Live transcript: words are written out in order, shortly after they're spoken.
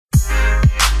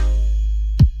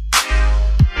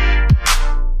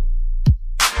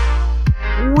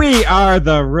are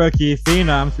the Rookie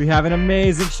Phenoms. We have an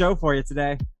amazing show for you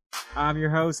today. I'm your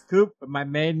host, Coop, with my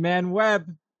main man,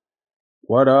 Webb.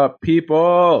 What up,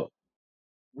 people?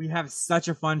 We have such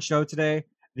a fun show today.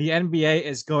 The NBA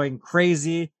is going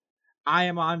crazy. I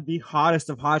am on the hottest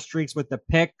of hot streaks with the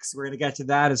picks. We're going to get to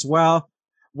that as well.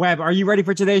 Webb, are you ready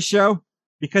for today's show?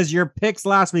 Because your picks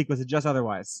last week was just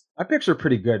otherwise. My picks were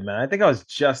pretty good, man. I think I was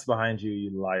just behind you,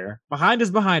 you liar. Behind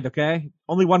is behind, okay?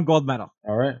 Only one gold medal.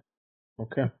 All right.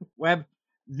 Okay. Webb,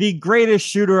 the greatest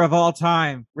shooter of all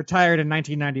time, retired in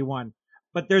 1991.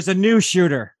 But there's a new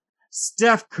shooter.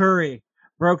 Steph Curry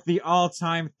broke the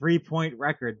all-time three-point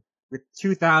record with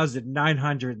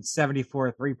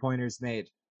 2,974 three-pointers made.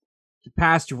 He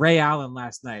passed Ray Allen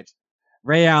last night.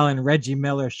 Ray Allen, Reggie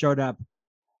Miller showed up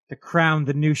to crown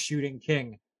the new shooting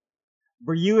king.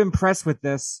 Were you impressed with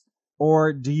this,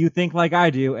 or do you think like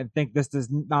I do and think this does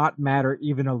not matter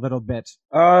even a little bit?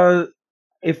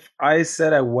 If I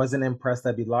said I wasn't impressed,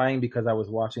 I'd be lying because I was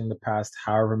watching the past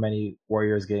however many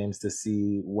Warriors games to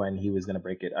see when he was going to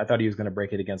break it. I thought he was going to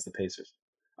break it against the Pacers.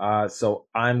 So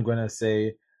I'm going to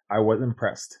say I was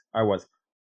impressed. I was.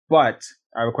 But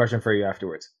I have a question for you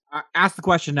afterwards. Ask the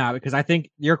question now because I think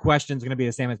your question is going to be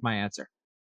the same as my answer.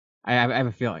 I have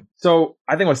a feeling. So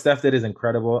I think what Steph did is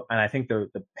incredible, and I think the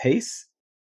pace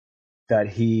that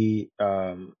he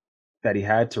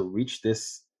had to reach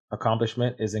this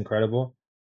accomplishment is incredible.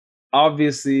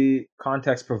 Obviously,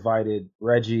 context provided.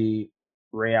 Reggie,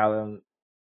 Ray Allen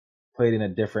played in a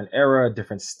different era,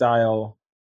 different style,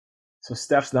 so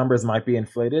Steph's numbers might be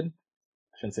inflated.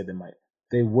 I shouldn't say they might.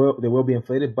 They will be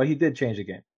inflated, but he did change the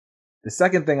game. The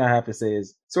second thing I have to say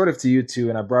is sort of to you too,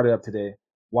 and I brought it up today.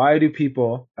 Why do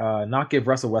people not give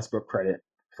Russell Westbrook credit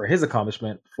for his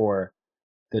accomplishment for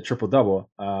the triple-double,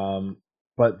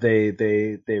 but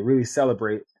they really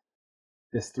celebrate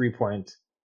this 3-point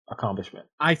accomplishment?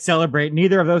 I celebrate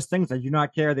neither of those things. I do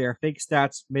not care. They are fake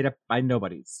stats made up by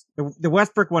nobodies. The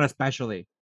Westbrook one especially.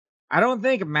 I don't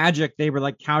think Magic, they were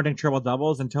like counting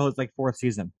triple-doubles until his like fourth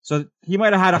season. So he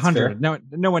might have had 100.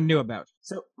 No one knew about.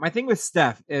 So my thing with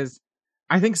Steph is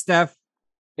I think Steph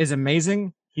is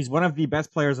amazing. He's one of the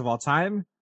best players of all time.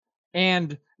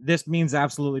 And this means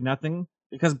absolutely nothing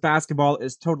because basketball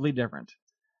is totally different.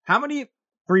 How many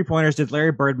three-pointers did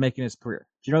Larry Bird make in his career?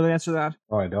 Do you know the answer to that?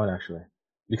 Oh, I don't actually.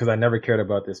 Because I never cared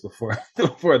about this before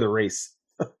the race.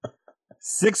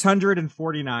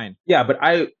 649. Yeah, but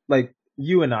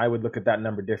you and I would look at that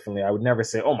number differently. I would never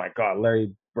say, oh my God,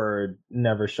 Larry Bird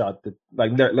never shot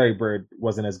Larry Bird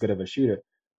wasn't as good of a shooter.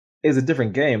 It's a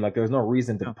different game. Like there was no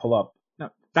reason to pull up. No,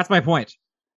 that's my point.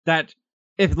 That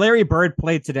if Larry Bird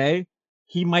played today,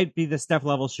 he might be the Steph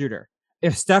level shooter.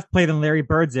 If Steph played in Larry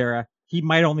Bird's era, he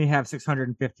might only have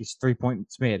 650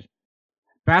 3-points made.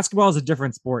 Basketball is a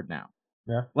different sport now.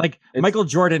 Yeah. Like Michael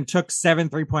Jordan took 7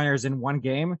 3-pointers in one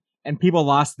game and people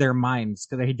lost their minds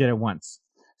because he did it once.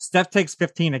 Steph takes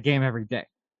 15 a game every day.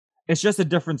 It's just a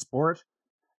different sport.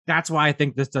 That's why I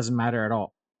think this doesn't matter at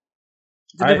all.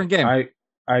 It's a different game.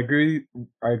 I agree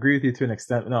with you to an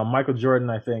extent. No, Michael Jordan,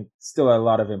 I think, still had a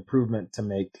lot of improvement to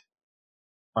make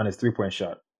on his 3-point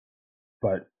shot.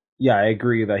 But yeah, I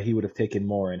agree that he would have taken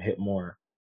more and hit more.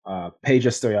 Peja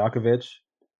Stojakovic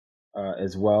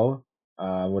as well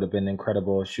would have been an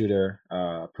incredible shooter,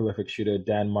 prolific shooter.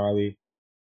 Dan Marley.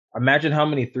 Imagine how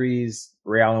many threes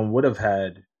Ray Allen would have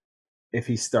had if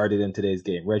he started in today's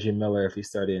game. Reggie Miller, if he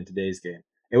started in today's game.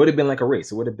 It would have been like a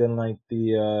race. It would have been like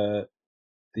the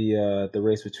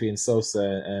race between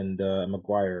Sosa and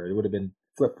McGuire. It would have been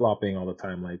flip-flopping all the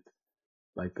time,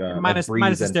 minus the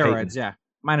steroids, Peyton. Yeah.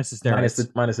 Minus the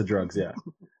steroids. Minus the drugs, yeah.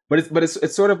 but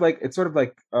it's sort of like in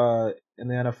the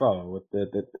NFL with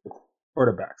the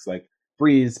quarterbacks like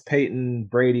Breeze, Peyton,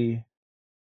 Brady.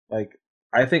 Like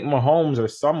I think Mahomes or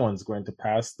someone's going to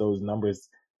pass those numbers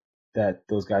that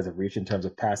those guys have reached in terms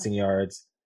of passing yards,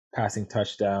 passing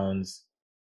touchdowns.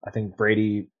 I think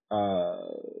Brady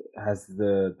has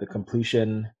the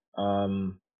completion,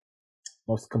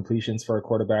 most completions for a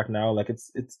quarterback now. Like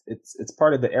it's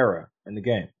part of the era in the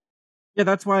game. Yeah,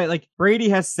 that's why like Brady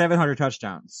has 700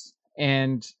 touchdowns,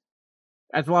 and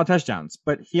that's a lot of touchdowns.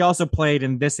 But he also played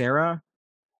in this era.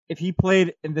 If he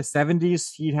played in the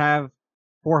 70s, he'd have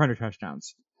 400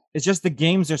 touchdowns. It's just the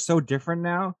games are so different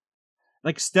now.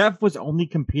 Like Steph was only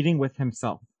competing with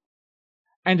himself.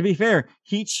 And to be fair,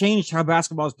 he changed how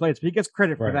basketball is played, so he gets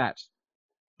credit for that.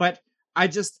 But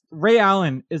Ray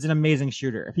Allen is an amazing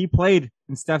shooter. If he played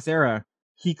in Steph's era,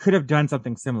 he could have done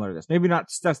something similar to this. Maybe not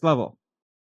Steph's level,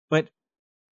 but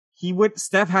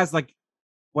Steph has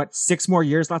 6 more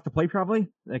years left to play probably?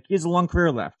 Like he has a long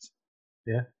career left.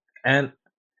 Yeah. And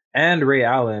and Ray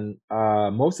Allen,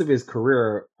 most of his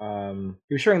career, he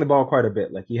was sharing the ball quite a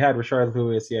bit. Like he had Rashard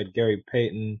Lewis, he had Gary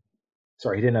Payton.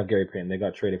 Sorry, he didn't have Gary Payton. They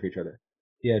got traded for each other.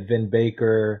 He had Vin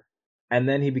Baker, and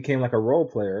then he became like a role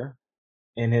player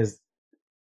in his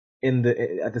in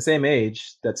the at the same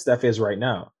age that Steph is right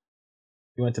now.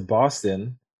 He went to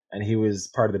Boston, and he was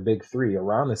part of the big three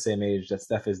around the same age that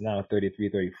Steph is now, 33,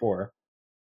 34.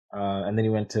 And then he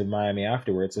went to Miami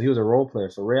afterwards. So he was a role player.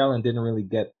 So Ray Allen didn't really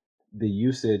get the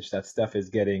usage that Steph is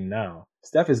getting now.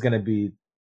 Steph is going to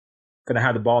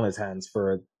have the ball in his hands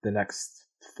for the next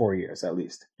 4 years at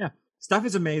least. Yeah. Steph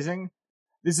is amazing.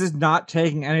 This is not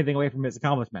taking anything away from his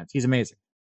accomplishments. He's amazing.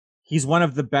 He's one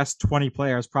of the best 20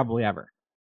 players probably ever.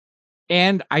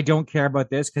 And I don't care about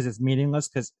this because it's meaningless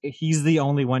because he's the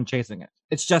only one chasing it.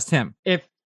 It's just him. If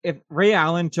Ray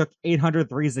Allen took 800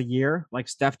 threes a year like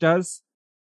Steph does,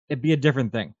 it'd be a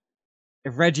different thing.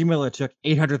 If Reggie Miller took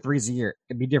 800 threes a year,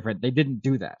 it'd be different. They didn't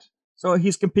do that. So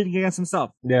he's competing against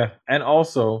himself. Yeah. And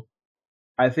also,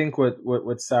 I think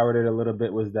what soured it a little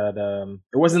bit was that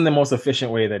it wasn't the most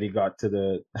efficient way that he got to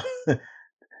the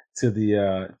to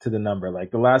the number.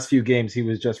 Like the last few games, he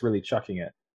was just really chucking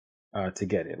it to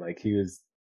get it. Like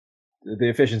the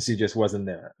efficiency just wasn't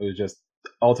there. It was just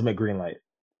ultimate green light.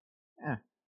 Yeah.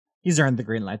 He's earned the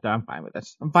green light, though. I'm fine with it.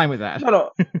 I'm fine with that.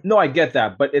 No, I get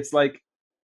that, but it's like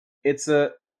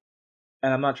and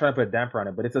I'm not trying to put a damper on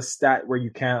it, but it's a stat where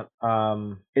you can't.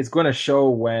 It's going to show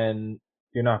when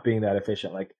you're not being that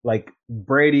efficient. Like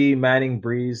Brady, Manning,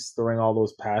 Breeze throwing all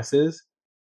those passes.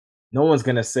 No one's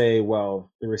going to say,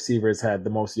 well, the receivers had the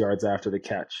most yards after the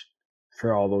catch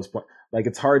for all those points. Like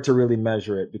it's hard to really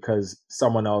measure it because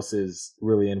someone else is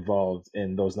really involved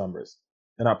in those numbers.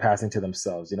 They're not passing to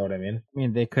themselves. You know what I mean? I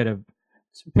mean, they could have.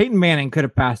 Peyton Manning could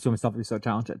have passed to himself if he's so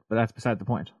talented, but that's beside the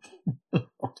point.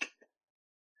 Okay.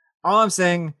 All I'm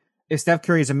saying is Steph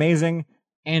Curry is amazing,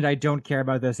 and I don't care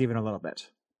about this even a little bit.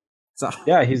 So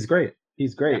yeah, he's great.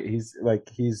 He's great. Yeah.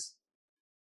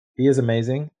 He is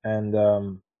amazing, and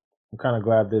I'm kind of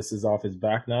glad this is off his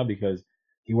back now because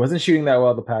he wasn't shooting that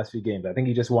well the past few games. I think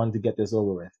he just wanted to get this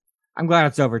over with. I'm glad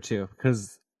it's over too,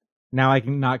 because now I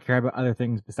can not care about other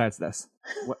things besides this.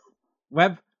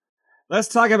 Webb, let's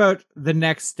talk about the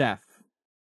next Steph.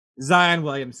 Zion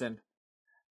Williamson.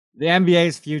 The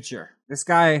NBA's future. This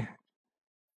guy,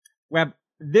 Webb,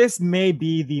 this may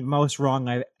be the most wrong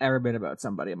I've ever been about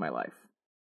somebody in my life.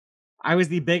 I was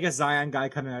the biggest Zion guy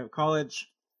coming out of college.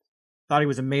 Thought he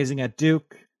was amazing at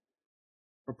Duke.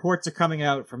 Reports are coming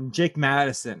out from Jake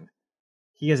Madison.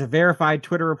 He is a verified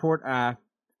Twitter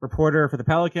reporter for the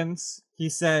Pelicans. He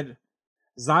said,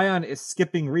 Zion is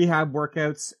skipping rehab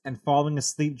workouts and falling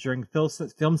asleep during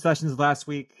film sessions last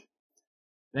week.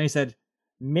 Then he said,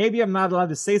 maybe I'm not allowed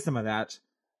to say some of that.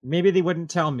 Maybe they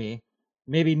wouldn't tell me.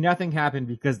 Maybe nothing happened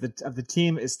because the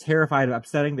team is terrified of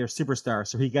upsetting their superstar,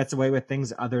 so he gets away with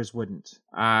things others wouldn't.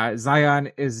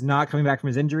 Zion is not coming back from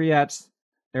his injury yet.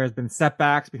 There has been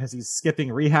setbacks because he's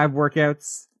skipping rehab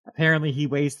workouts. Apparently he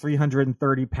weighs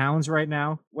 330 pounds right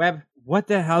now. Webb, what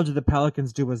the hell do the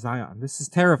Pelicans do with Zion? This is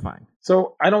terrifying.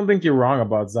 So I don't think you're wrong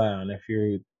about Zion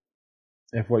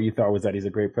if what you thought was that he's a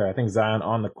great player. I think Zion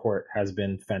on the court has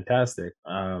been fantastic.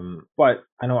 But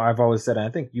I know I've always said, and I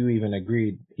think you even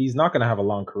agreed, he's not going to have a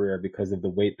long career because of the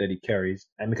weight that he carries.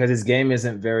 And because his game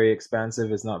isn't very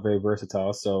expansive, it's not very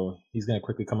versatile. So he's going to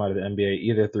quickly come out of the NBA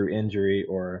either through injury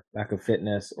or lack of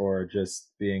fitness or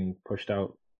just being pushed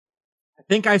out. I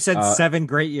think I said 7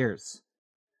 great years.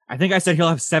 I think I said he'll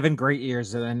have 7 great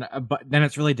years, and then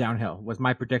it's really downhill, was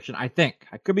my prediction. I think.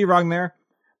 I could be wrong there.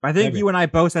 I think you and I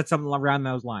both said something around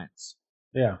those lines.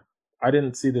 Yeah. I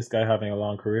didn't see this guy having a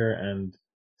long career and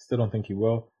still don't think he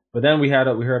will. But then we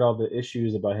heard all the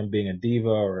issues about him being a diva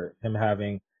or him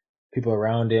having people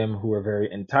around him who are very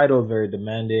entitled, very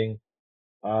demanding.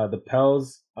 The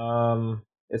Pels,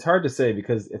 it's hard to say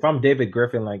because if I'm David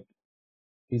Griffin, like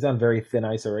he's on very thin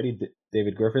ice already,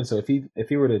 David Griffin. So if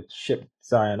he were to ship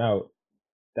Zion out,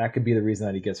 that could be the reason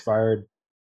that he gets fired.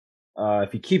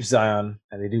 If he keeps Zion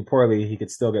and they do poorly, he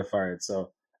could still get fired.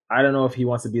 So I don't know if he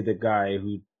wants to be the guy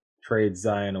who trades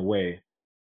Zion away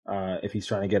if he's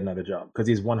trying to get another job because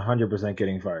he's 100%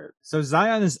 getting fired. So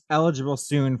Zion is eligible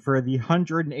soon for the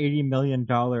 $180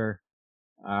 million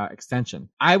extension.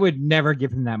 I would never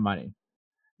give him that money.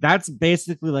 That's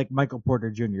basically like Michael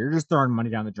Porter Jr. You're just throwing money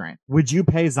down the drain. Would you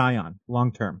pay Zion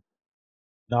long term?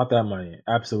 Not that money.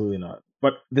 Absolutely not.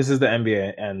 But this is the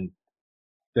NBA and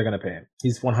they're going to pay him.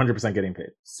 He's 100% getting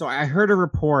paid. So I heard a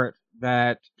report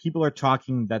that people are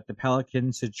talking that the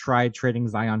Pelicans should try trading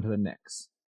Zion to the Knicks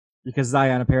because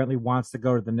Zion apparently wants to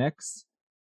go to the Knicks.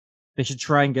 They should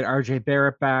try and get RJ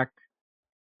Barrett back.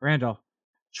 Randall,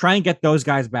 Try and get those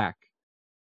guys back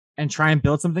and try and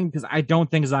build something because I don't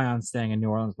think Zion's staying in New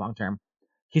Orleans long term.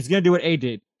 He's going to do what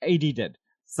AD did.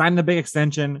 Sign the big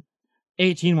extension.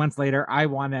 18 months later, I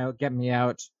want out. Get me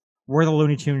out. We're the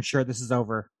Looney Tunes shirt. This is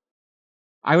over.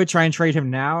 I would try and trade him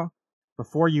now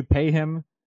before you pay him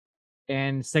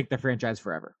and sink the franchise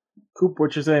forever. Coop,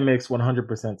 what you're saying makes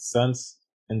 100% sense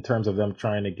in terms of them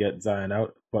trying to get Zion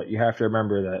out. But you have to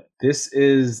remember that this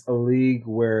is a league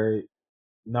where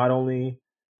not only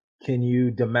can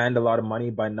you demand a lot of money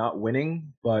by not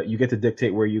winning, but you get to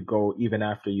dictate where you go even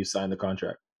after you sign the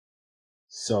contract.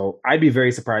 So I'd be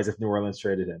very surprised if New Orleans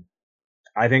traded him.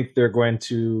 I think they're going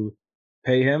to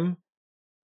pay him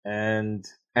and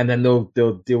then they'll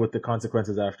deal with the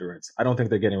consequences afterwards. I don't think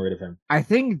they're getting rid of him. I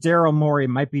think Daryl Morey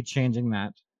might be changing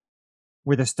that,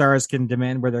 where the stars can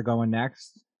demand where they're going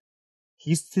next.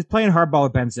 He's playing hardball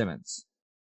with Ben Simmons.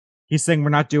 He's saying, we're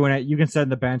not doing it. You can sit on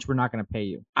the bench. We're not going to pay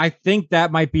you. I think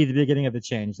that might be the beginning of the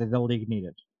change that the league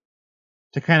needed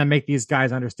to kind of make these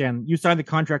guys understand you signed the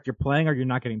contract you're playing or you're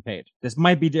not getting paid. This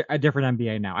might be a different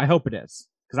NBA now. I hope it is,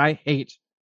 because I hate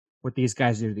what these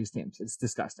guys do to these teams. It's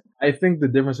disgusting. I think the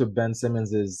difference with Ben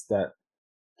Simmons is that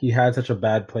he had such a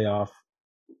bad playoff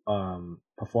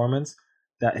performance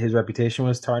that his reputation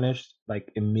was tarnished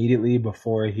like immediately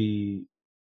before he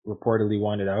reportedly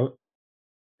wanted out.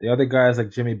 The other guys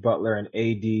like Jimmy Butler and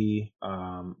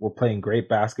AD were playing great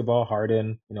basketball.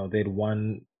 Harden, they'd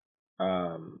won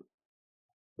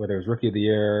whether it was Rookie of the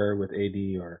Year with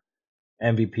AD or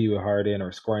MVP with Harden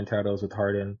or scoring titles with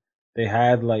Harden. They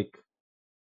had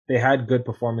good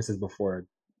performances before.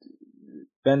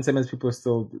 Ben Simmons, people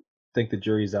still think the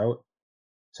jury's out.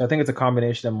 So I think it's a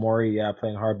combination of Morey,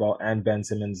 playing hardball, and Ben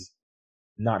Simmons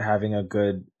not having a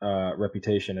good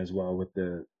reputation as well with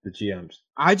the GMs.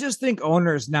 I just think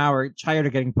owners now are tired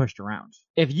of getting pushed around.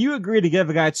 If you agree to give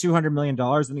a guy $200 million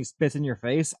and he spits in your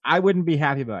face, I wouldn't be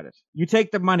happy about it. You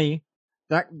take the money,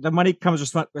 the money comes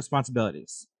with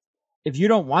responsibilities. If you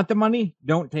don't want the money,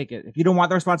 don't take it. If you don't want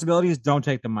the responsibilities, don't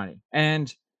take the money.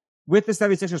 And with the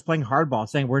 76ers playing hardball,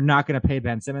 saying we're not going to pay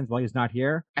Ben Simmons while he's not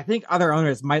here, I think other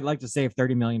owners might like to save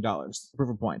 $30 million to prove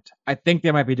a point. I think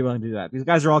they might be willing to do that. These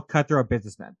guys are all cutthroat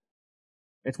businessmen.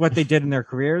 It's what they did in their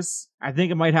careers. I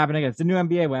think it might happen again. It's a new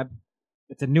NBA, Webb.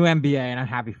 It's a new NBA, and I'm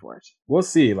happy for it. We'll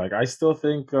see. I still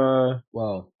think, I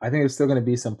think there's still going to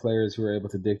be some players who are able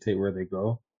to dictate where they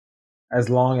go. As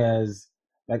long as,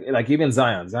 like even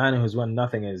Zion, who's won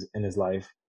nothing in his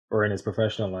life or in his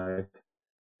professional life,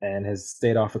 and has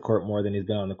stayed off the court more than he's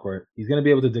been on the court, he's going to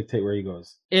be able to dictate where he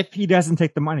goes. If he doesn't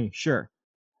take the money, sure.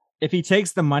 If he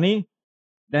takes the money,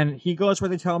 then he goes where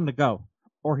they tell him to go,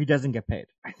 or he doesn't get paid.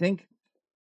 I think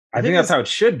that's how it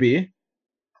should be.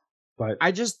 But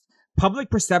public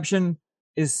perception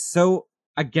is so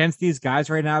against these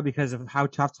guys right now because of how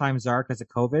tough times are because of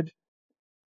COVID.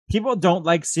 People don't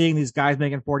like seeing these guys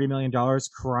making $40 million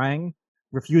crying,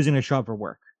 refusing to show up for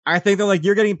work. I think they're like,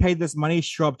 you're getting paid this money,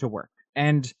 show up to work.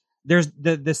 And there's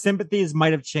the sympathies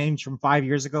might have changed from 5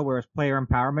 years ago where it's player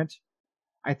empowerment.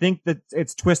 I think that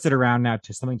it's twisted around now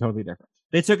to something totally different.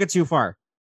 They took it too far.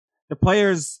 The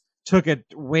players took it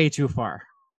way too far.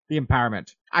 The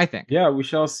empowerment, I think. Yeah, we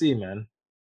shall see, man.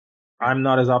 I'm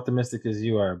not as optimistic as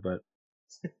you are, but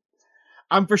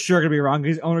I'm for sure going to be wrong.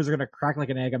 These owners are going to crack like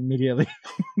an egg immediately.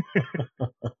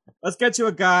 Let's get to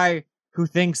a guy who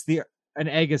thinks an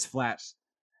egg is flat.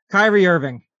 Kyrie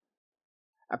Irving.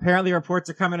 Apparently, reports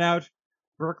are coming out.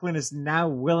 Brooklyn is now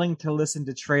willing to listen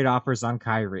to trade offers on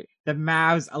Kyrie. The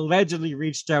Mavs allegedly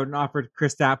reached out and offered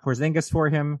Kristaps Porzingis for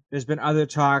him. There's been other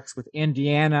talks with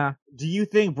Indiana. Do you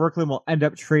think Brooklyn will end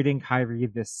up trading Kyrie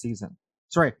this season?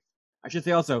 Sorry, I should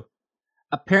say also,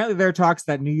 apparently there are talks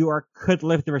that New York could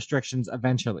lift the restrictions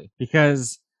eventually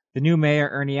because the new mayor,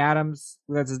 Ernie Adams,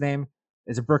 that's his name,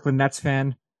 is a Brooklyn Nets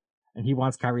fan, and he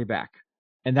wants Kyrie back.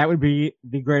 And that would be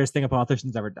the greatest thing a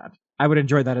politician's ever done. I would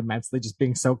enjoy that immensely, just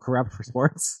being so corrupt for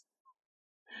sports.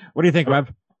 What do you think,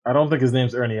 Webb? I don't think his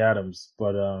name's Ernie Adams,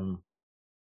 but do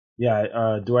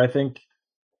I think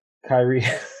Kyrie?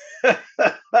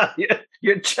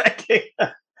 You're checking.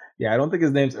 Yeah, I don't think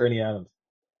his name's Ernie Adams.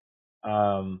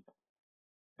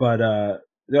 But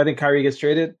do I think Kyrie gets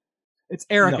traded? It's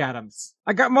Eric Adams.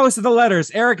 I got most of the letters.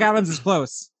 Eric Adams is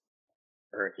close.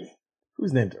 Ernie.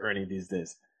 Who's named Ernie these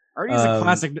days? Ernie's a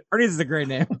classic. Ernie's a great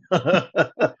name.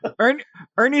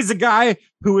 Ernie's a guy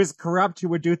who is corrupt who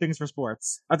would do things for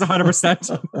sports. That's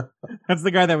 100%. That's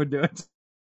the guy that would do it.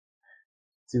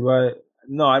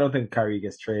 No, I don't think Kyrie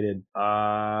gets traded.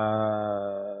 I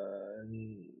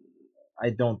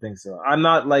don't think so. I'm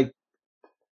not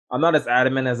as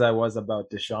adamant as I was about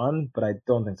Deshaun, but I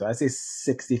don't think so. I say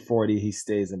 60-40 he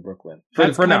stays in Brooklyn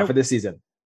for this season.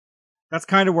 That's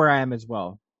kind of where I am as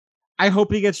well. I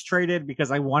hope he gets traded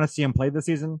because I want to see him play this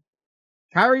season.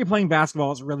 Kyrie playing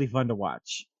basketball is really fun to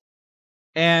watch.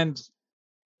 And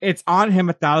it's on him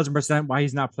 1,000% why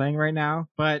he's not playing right now.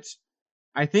 But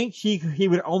I think he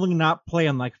would only not play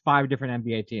on like 5 different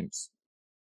NBA teams.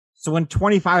 So in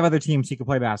 25 other teams, he could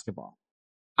play basketball.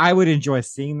 I would enjoy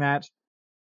seeing that.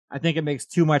 I think it makes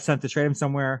too much sense to trade him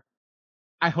somewhere.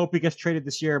 I hope he gets traded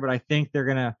this year, but I think they're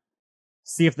going to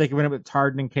see if they can win it with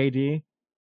Harden and KD.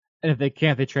 And if they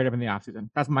can't, they trade him in the offseason.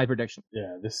 That's my prediction.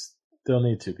 Yeah, this they'll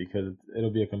need to because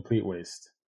it'll be a complete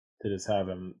waste to just have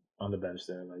him on the bench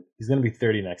there. Like he's going to be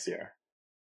 30 next year,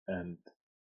 and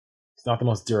he's not the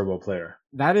most durable player.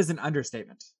 That is an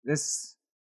understatement. He's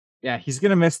going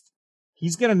to miss.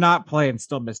 He's going to not play and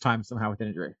still miss time somehow with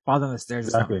injury. Fall down the stairs.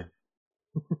 Exactly.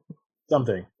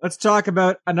 Something. Let's talk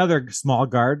about another small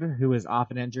guard who was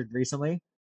often injured recently.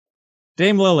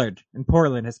 Dame Lillard in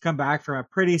Portland has come back from a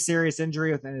pretty serious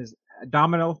injury within his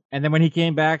abdominal. And then when he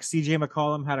came back, CJ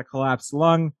McCollum had a collapsed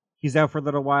lung. He's out for a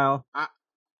little while.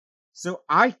 So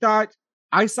I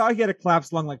saw he had a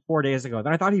collapsed lung like 4 days ago.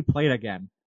 Then I thought he played again.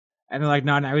 And they're like,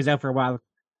 no, he's out for a while.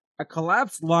 A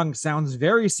collapsed lung sounds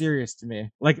very serious to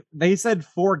me. Like they said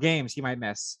 4 games he might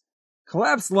miss.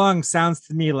 Collapsed lung sounds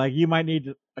to me like you might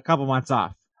need a couple months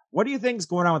off. What do you think is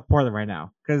going on with Portland right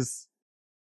now? Because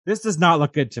this does not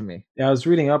look good to me. Yeah, I was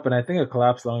reading up, and I think a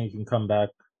collapsed lung, you can come back.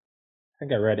 I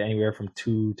think I read anywhere from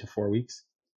 2 to 4 weeks.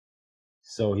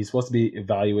 So he's supposed to be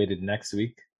evaluated next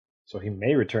week. So he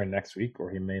may return next week,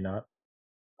 or he may not.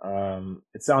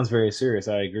 It sounds very serious.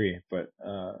 I agree, but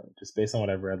just based on what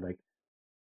I've read, like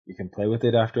you can play with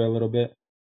it after a little bit.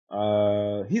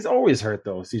 He's always hurt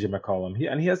though, CJ McCollum.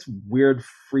 He has weird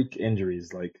freak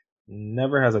injuries. Like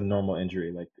never has a normal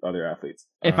injury like other athletes.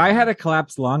 If I had a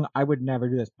collapsed lung, I would never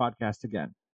do this podcast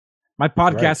again. My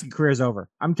podcasting career is over.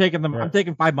 I'm taking them. Right. I'm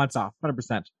taking 5 months off.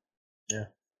 100%. Yeah.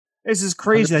 This is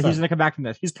crazy 100%. that he's going to come back from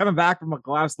this. He's coming back from a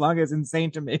collapsed lung. It's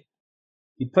insane to me.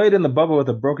 He played in the bubble with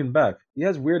a broken back. He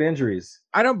has weird injuries.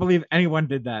 I don't believe anyone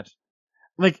did that.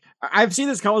 Like I've seen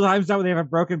this a couple times now when they have a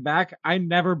broken back. I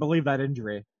never believe that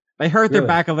injury. They hurt their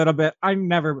back a little bit. I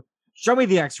never. Show me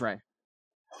the X-ray.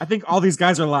 I think all these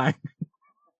guys are lying.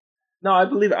 No, I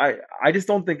believe. I just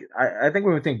don't think. I think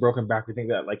when we think broken back, we think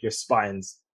that like your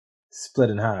spine's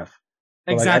split in half.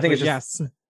 But, exactly. Like, I think it's just, yes.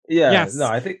 Yeah. Yes. No,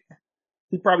 I think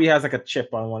he probably has like a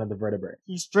chip on one of the vertebrae.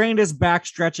 He strained his back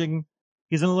stretching.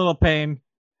 He's in a little pain.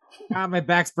 My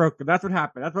back's broken. That's what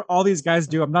happened. That's what all these guys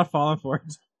do. I'm not falling for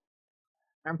it.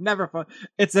 I'm never falling.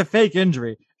 It's a fake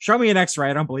injury. Show me an X-ray.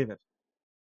 I don't believe it.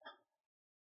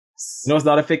 You know, it's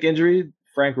not a fake injury.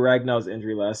 Frank Ragnow's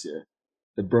injury last year,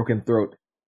 the broken throat.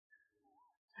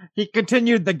 He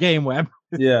continued the game, Webb.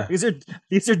 Yeah.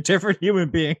 these are different human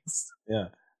beings. Yeah.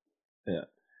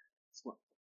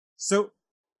 So,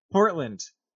 Portland,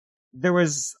 there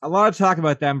was a lot of talk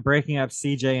about them breaking up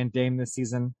CJ and Dame this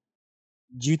season.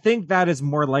 Do you think that is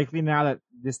more likely now that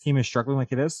this team is struggling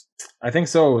like it is? I think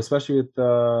so, especially with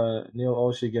Neil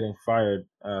Olshey getting fired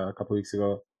a couple weeks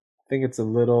ago. I think it's a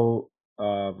little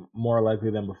more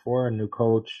likely than before. A new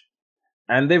coach,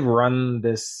 and they've run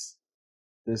this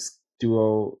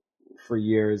duo for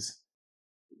years.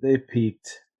 They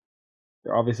peaked.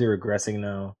 They're obviously regressing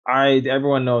now.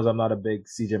 Everyone knows I'm not a big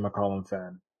CJ McCollum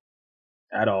fan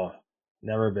at all.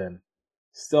 Never been.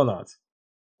 Still not.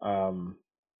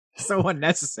 So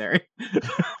unnecessary.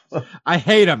 I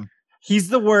hate him. He's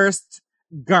the worst.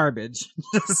 Garbage.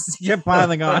 Just keep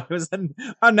piling on. It was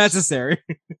unnecessary.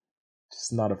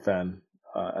 Just not a fan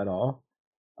at all.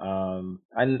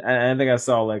 I think I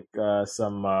saw like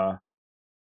some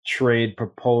trade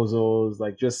proposals,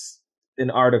 like just in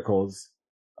articles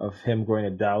of him going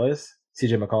to Dallas,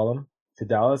 CJ McCollum to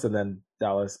Dallas, and then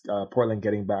Portland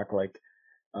getting back like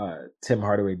Tim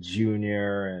Hardaway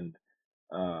Jr. and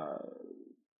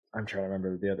I'm trying to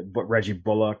remember the other, but Reggie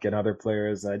Bullock and other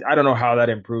players. I don't know how that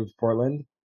improves Portland.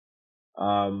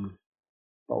 But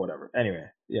whatever. Anyway,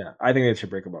 yeah, I think they should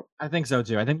break them up. I think so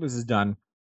too. I think this is done.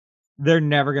 They're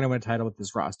never going to win a title with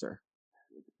this roster.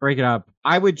 Break it up.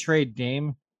 I would trade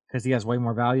Dame because he has way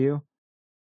more value.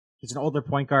 He's an older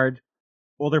point guard.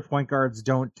 Older point guards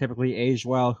don't typically age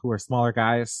well who are smaller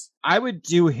guys. I would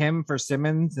do him for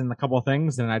Simmons and a couple of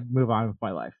things, and I'd move on with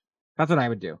my life. That's what I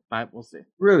would do. But we'll see.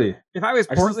 Really? If I was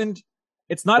Portland,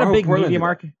 it's not a big media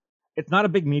market. It's not a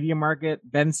big media market.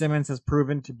 Ben Simmons has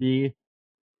proven to be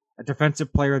a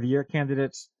defensive player of the year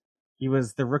candidate. He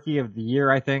was the rookie of the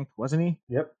year, I think, wasn't he?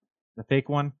 Yep. The fake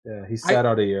one. Yeah, he sat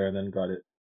out a year and then got it.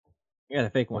 Yeah, the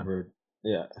fake one. Over.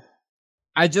 Yeah.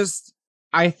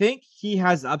 I think he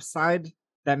has upside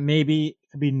that maybe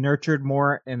could be nurtured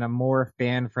more in a more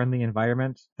fan-friendly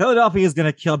environment. Philadelphia is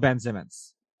going to kill Ben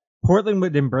Simmons. Portland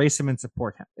would embrace him and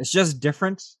support him. It's just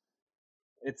different.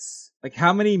 It's like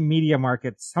how many media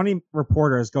markets, how many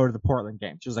reporters go to the Portland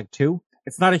game? Just like 2.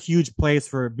 It's not a huge place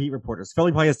for beat reporters.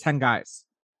 Philly play has 10 guys.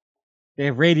 They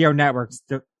have radio networks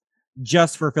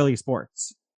just for Philly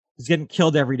sports. He's getting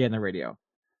killed every day on the radio.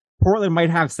 Portland might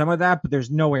have some of that, but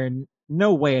there's no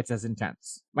way it's as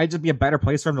intense. Might just be a better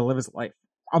place for him to live his life.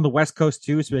 On the West Coast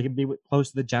too, so he can be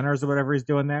close to the Jenners or whatever he's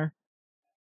doing there.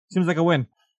 Seems like a win.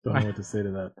 Don't know what to say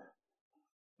to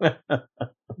that.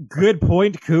 Good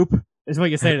point, Coop, is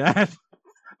what you say to that.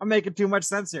 I'm making too much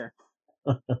sense here.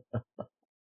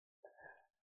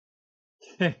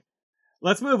 Okay.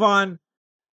 Let's move on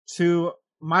to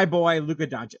my boy, Luka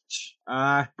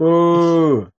Doncic.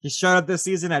 Boo! He showed up this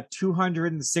season at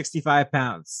 265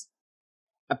 pounds.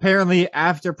 Apparently,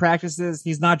 after practices,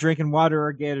 he's not drinking water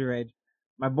or Gatorade.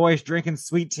 My boy's drinking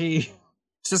sweet tea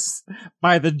just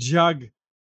by the jug,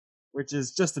 which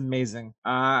is just amazing.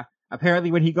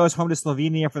 Apparently, when he goes home to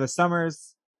Slovenia for the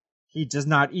summers, he does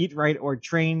not eat right or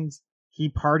train. He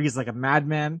parties like a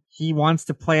madman. He wants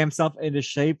to play himself into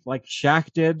shape like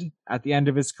Shaq did at the end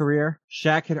of his career.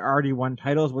 Shaq had already won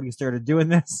titles when he started doing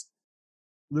this.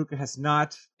 Luka has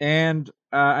not. And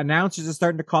announcers are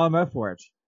starting to call him out for it.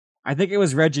 I think it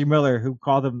was Reggie Miller who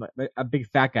called him a big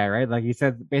fat guy, right? Like he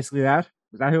said basically that.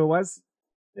 Was that who it was?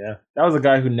 Yeah. That was a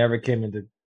guy who never came into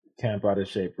camp out of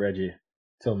shape, Reggie,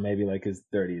 till maybe like his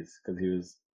 30s, because he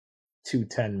was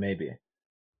 210 maybe.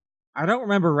 I don't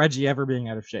remember Reggie ever being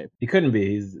out of shape. He couldn't be.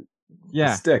 He's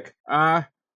a stick.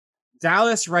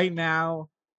 Dallas right now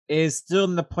is still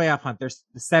in the playoff hunt. There's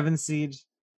the 7 seed.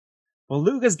 Well,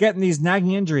 Luka's getting these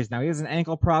nagging injuries now. He has an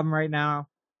ankle problem right now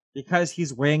because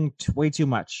he's weighing way too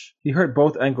much. He hurt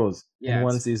both ankles in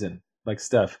one season, like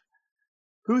Steph.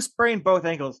 Who sprained both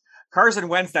ankles? Carson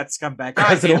Wentz, that scumbag.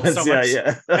 Carson Wentz,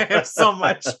 yeah. I hate him so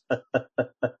much.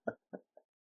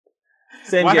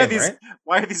 Same game, right?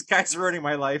 Why are these guys ruining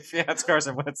my life? Yeah, it's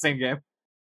Carson Wentz, same game.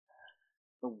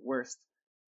 The worst.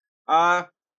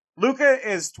 Luka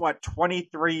is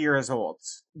 23 years old.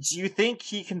 Do you think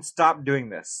he can stop doing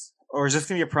this, or is this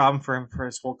going to be a problem for him for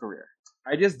his whole career?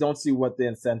 I just don't see what the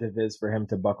incentive is for him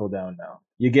to buckle down now.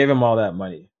 You gave him all that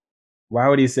money. Why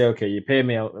would he say, "Okay, you pay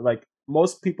me"? Like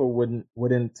most people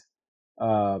wouldn't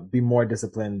be more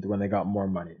disciplined when they got more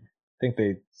money. I think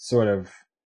they sort of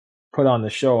put on the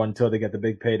show until they get the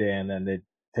big payday, and then they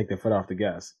take their foot off the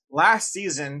gas. Last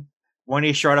season, when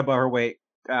he showed up overweight,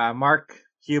 Mark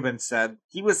Cuban said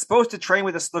he was supposed to train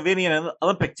with the Slovenian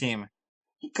Olympic team.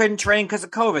 He couldn't train because of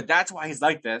COVID. That's why he's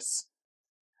like this.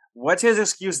 What's his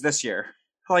excuse this year?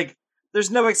 Like, there's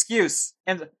no excuse.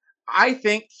 And I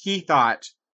think he thought,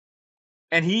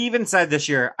 and he even said this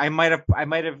year, I might have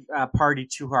partied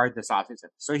too hard this offseason.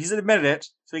 So he's admitted it.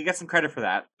 So he gets some credit for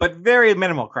that, but very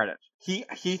minimal credit. He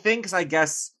thinks, I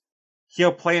guess,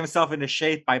 he'll play himself into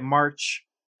shape by March,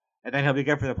 and then he'll be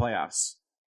good for the playoffs.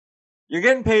 You're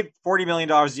getting paid $40 million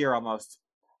a year almost.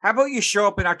 How about you show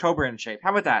up in October in shape? How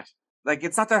about that? Like,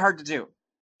 it's not that hard to do.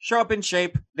 Show up in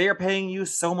shape. They are paying you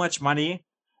so much money.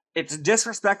 It's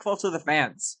disrespectful to the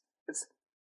fans.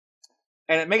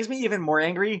 And it makes me even more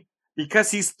angry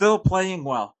because he's still playing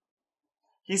well.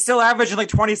 He's still averaging like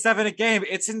 27 a game.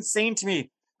 It's insane to me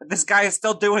that this guy is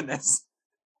still doing this.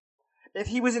 If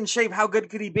he was in shape, how good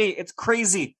could he be? It's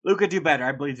crazy. Luka, do better.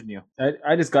 I believe in you.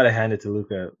 I just got to hand it to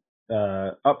Luka.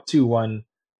 Up 2-1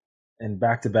 in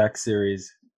back-to-back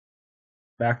series,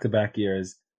 back-to-back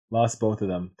years. Lost both of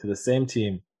them to the same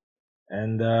team.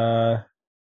 And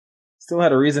still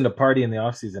had a reason to party in the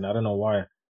offseason. I don't know why.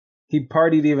 He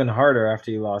partied even harder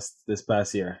after he lost this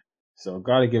past year. So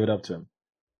got to give it up to him.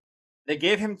 They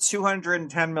gave him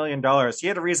 $210 million. He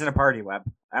had a reason to party,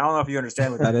 Webb. I don't know if you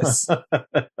understand what that is.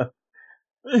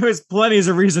 There was plenty of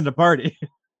reason to party.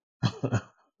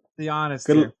 Be honest.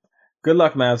 Good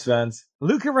luck, Mavs fans.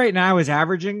 Luka right now is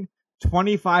averaging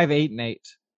 25, 8, and 8.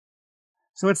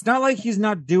 So it's not like he's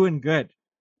not doing good.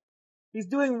 He's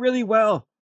doing really well.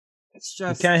 It's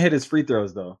just he can't hit his free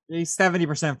throws though. He's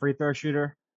 70% free throw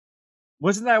shooter.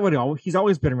 Wasn't that what he's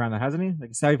always been around that, hasn't he? Like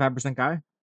a 75% guy? I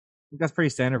think that's pretty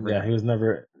standard for him. Yeah, he was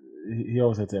never. He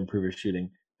always had to improve his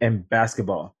shooting and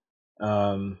basketball.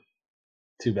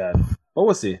 Too bad, but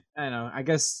we'll see. I know. I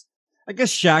guess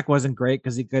Shaq wasn't great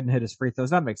because he couldn't hit his free throws.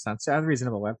 That makes sense. That's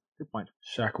reasonable, Web. Good point.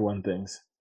 Shaq won things.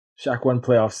 Shaq won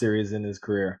playoff series in his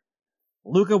career.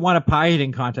 Luka won a pie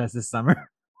eating contest this summer.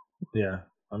 Yeah,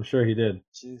 I'm sure he did.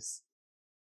 Jeez.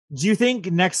 Do you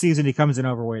think next season he comes in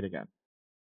overweight again?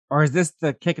 Or is this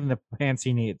the kick in the pants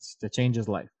he needs to change his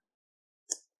life?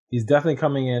 He's definitely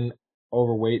coming in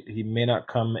overweight. He may not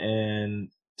come in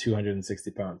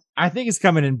 260 pounds. I think he's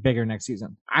coming in bigger next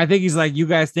season. I think he's like, you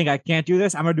guys think I can't do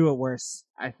this? I'm gonna do it worse.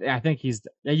 I think he's.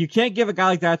 You can't give a guy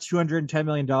like that $210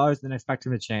 million and then expect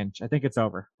him to change. I think it's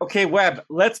over. Okay, Webb.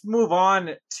 Let's move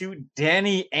on to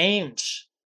Danny Ainge.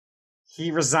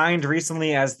 He resigned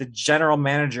recently as the general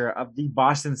manager of the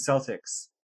Boston Celtics.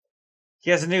 He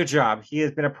has a new job. He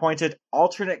has been appointed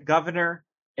alternate governor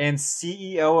and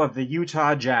CEO of the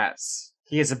Utah Jazz.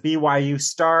 He is a BYU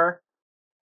star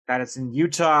that is in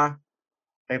Utah.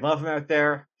 They love him out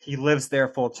there. He lives there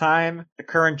full time. The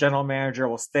current general manager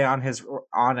will stay on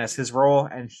as his role,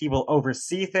 and he will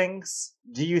oversee things.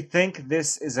 Do you think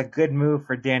this is a good move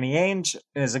for Danny Ainge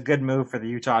and is a good move for the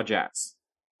Utah Jazz?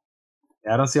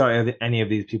 I don't see how any of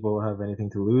these people have anything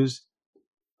to lose.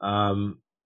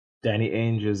 Danny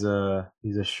Ainge is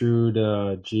he's a shrewd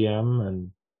GM,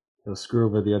 and he'll screw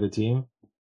over the other team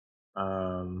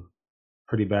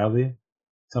pretty badly.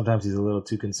 Sometimes he's a little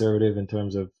too conservative in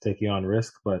terms of taking on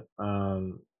risk, but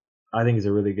I think he's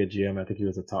a really good GM. I think he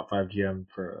was a top 5 GM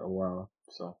for a while.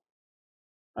 So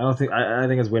I think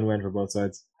it's win-win for both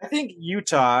sides. I think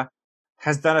Utah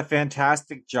has done a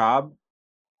fantastic job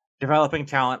developing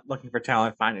talent, looking for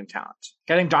talent, finding talent.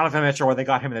 Getting Donovan Mitchell where they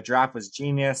got him in the draft was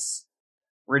genius.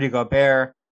 Rudy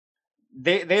Gobert.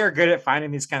 They are good at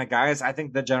finding these kind of guys. I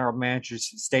think the general manager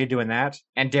should stay doing that,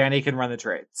 and Danny can run the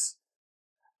trades.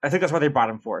 I think that's what they brought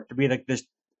him for, to be like this.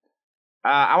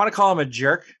 I want to call him a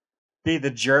jerk, be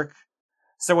the jerk.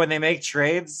 So when they make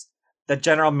trades, the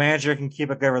general manager can keep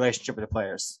a good relationship with the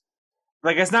players.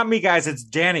 Like, it's not me, guys. It's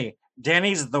Danny.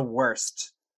 Danny's the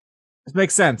worst. This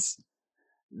makes sense.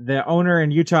 The owner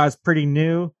in Utah is pretty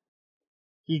new.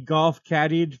 He golf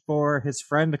caddied for his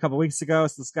friend a couple weeks ago,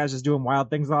 so this guy's just doing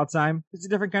wild things all the time. He's a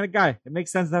different kind of guy. It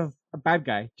makes sense to have a bad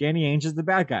guy. Danny Ainge is the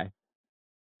bad guy.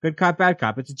 Good cop, bad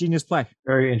cop. It's a genius play.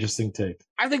 Very interesting take.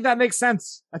 I think that makes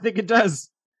sense. I think it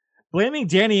does. Blaming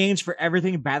Danny Ainge for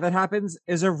everything bad that happens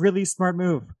is a really smart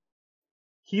move.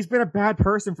 He's been a bad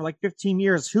person for like 15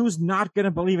 years. Who's not going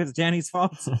to believe it's Danny's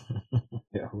fault?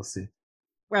 Yeah, we'll see.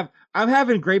 Well, I'm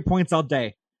having great points all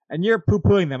day, and you're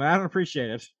poo-pooing them, and I don't appreciate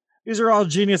it. These are all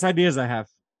genius ideas I have.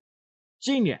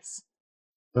 Genius.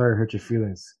 Sorry to hurt your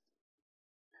feelings.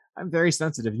 I'm very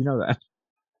sensitive. You know that.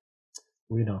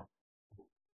 We know.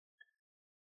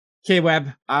 Okay,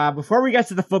 Webb, before we get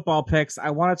to the football picks,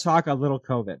 I want to talk a little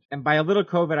COVID. And by a little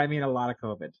COVID, I mean a lot of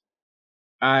COVID.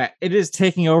 It is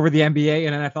taking over the NBA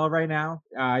and NFL right now.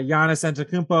 Giannis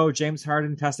Antetokounmpo, James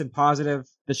Harden tested positive.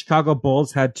 The Chicago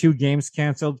Bulls had 2 games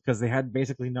canceled because they had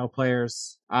basically no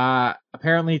players.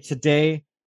 Apparently today,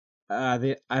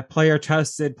 a player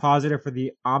tested positive for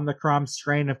the Omicron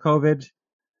strain of COVID,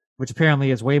 which apparently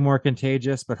is way more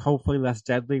contagious, but hopefully less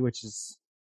deadly, which is,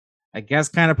 I guess,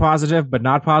 kind of positive, but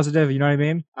not positive. You know what I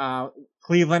mean?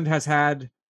 Cleveland has had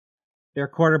their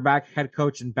quarterback, head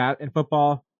coach in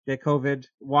football get COVID.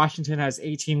 Washington has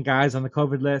 18 guys on the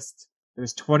COVID list.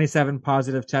 There's 27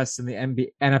 positive tests in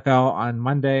the NFL on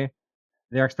Monday.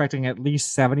 They're expecting at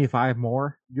least 75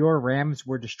 more. Your Rams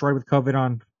were destroyed with COVID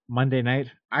on Monday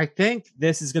night. I think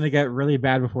this is going to get really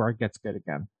bad before it gets good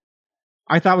again.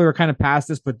 I thought we were kind of past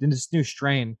this, but in this new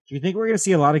strain, do you think we're going to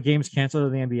see a lot of games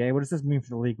canceled in the NBA? What does this mean for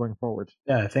the league going forward?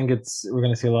 Yeah, I think we're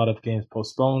going to see a lot of games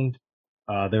postponed.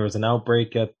 There was an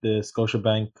outbreak at the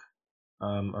Scotiabank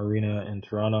Arena in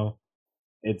Toronto.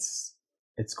 It's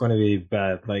going to be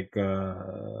bad. Like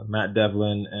Matt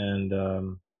Devlin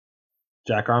and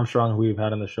Jack Armstrong, who we've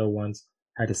had on the show once,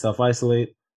 had to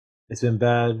self-isolate. It's been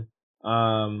bad.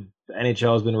 The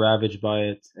NHL has been ravaged by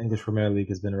it. English Premier League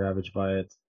has been ravaged by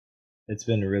it. It's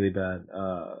been really bad.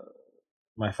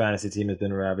 My fantasy team has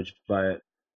been ravaged by it.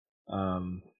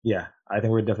 Yeah, I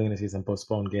think we're definitely going to see some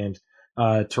postponed games.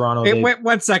 Toronto. Hey, wait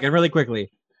 1 second, really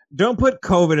quickly. Don't put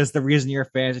COVID as the reason your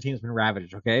fantasy team has been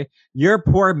ravaged, okay? Your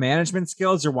poor management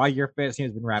skills are why your fantasy team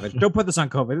has been ravaged. Don't put this on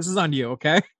COVID. This is on you,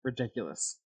 okay?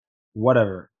 Ridiculous.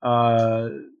 Whatever.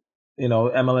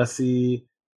 MLSC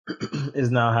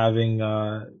is now having,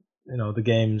 the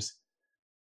games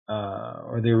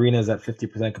or the arena is at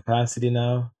 50% capacity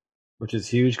now, which is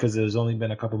huge because there's only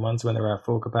been a couple months when they were at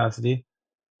full capacity,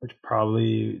 which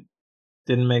probably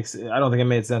didn't I don't think it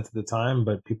made sense at the time,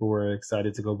 but people were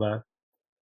excited to go back.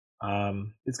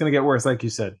 It's going to get worse, like you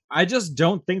said. I just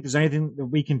don't think there's anything that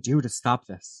we can do to stop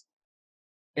this.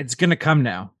 It's going to come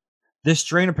now. This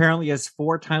strain apparently is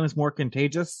 4 times more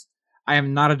contagious. I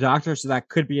am not a doctor, so that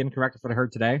could be incorrect with what I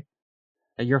heard today.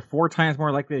 You're 4 times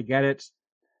more likely to get it,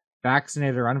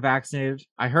 vaccinated or unvaccinated.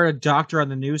 I heard a doctor on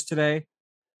the news today.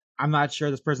 I'm not sure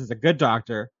this person's a good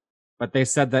doctor, but they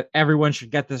said that everyone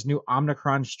should get this new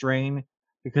Omicron strain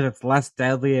because it's less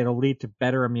deadly. It'll lead to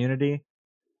better immunity.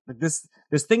 Like this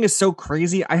thing is so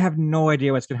crazy. I have no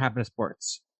idea what's going to happen to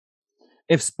sports.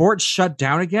 If sports shut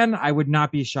down again, I would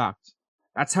not be shocked.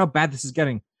 That's how bad this is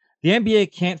getting. The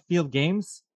NBA can't field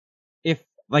games if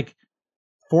like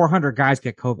 400 guys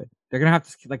get COVID. They're gonna have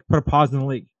to like put a pause in the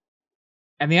league,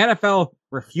 and the NFL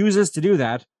refuses to do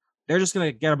that. They're just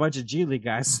gonna get a bunch of G League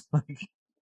guys. Like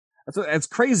it's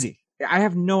crazy. I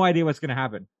have no idea what's gonna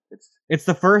happen. It's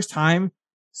the first time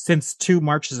since 2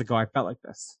 Marches ago I felt like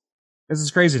this. This is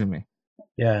crazy to me.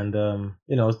 Yeah, and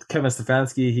Kevin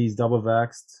Stefanski, he's double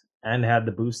vaxxed and had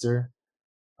the booster,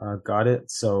 got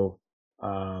it. So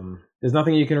there's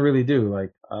nothing you can really do.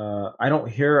 Like I don't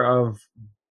hear of,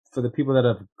 for the people that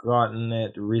have gotten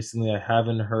it recently, I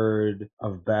haven't heard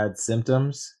of bad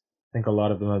symptoms. I think a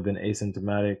lot of them have been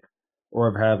asymptomatic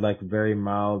or have had like very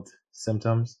mild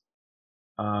symptoms.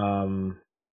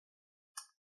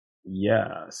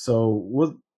 Yeah, so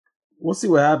we'll see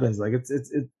what happens. Like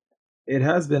it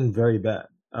has been very bad.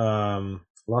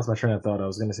 Lost my train of thought. I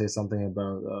was going to say something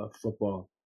about football.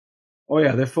 Oh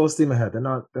yeah, they're full steam ahead. They're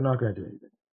not going to do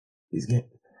anything.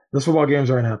 Those football games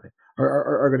aren't happening.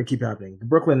 Are going to keep happening. The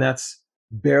Brooklyn Nets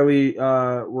barely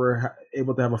were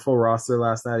able to have a full roster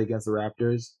last night against the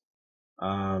Raptors.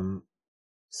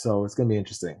 So it's going to be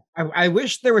interesting. I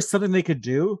wish there was something they could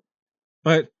do,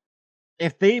 but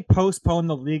if they postpone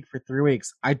the league for 3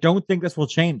 weeks, I don't think this will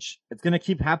change. It's going to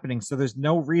keep happening. So there's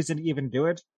no reason to even do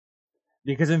it,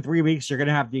 because in 3 weeks, you're going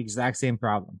to have the exact same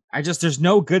problem. There's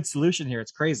no good solution here.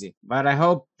 It's crazy, but I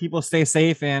hope people stay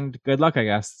safe and good luck, I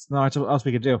guess. There's not much else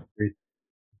we could do.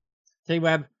 Okay,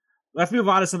 Webb, let's move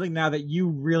on to something now that you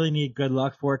really need good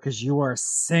luck for, because you are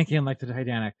sinking like the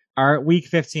Titanic. Our week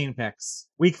 15 picks.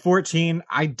 Week 14,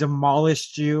 I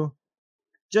demolished you.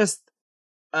 Just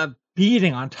a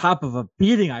beating on top of a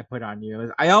beating I put on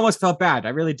you. I almost felt bad. I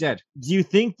really did. Do you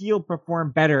think you'll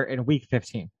perform better in week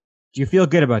 15? Do you feel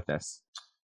good about this?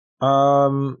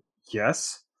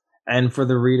 Yes. And for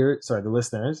the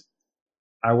listeners,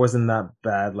 I wasn't that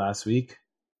bad last week.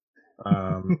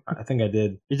 I think I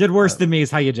did. You did worse than me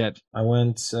is how you did. I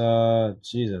went,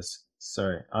 Jesus,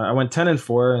 sorry. I went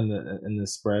 10-4 in the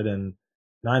spread and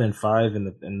 9-5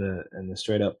 in the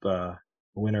straight up,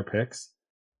 winner picks.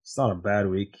 It's not a bad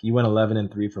week. You went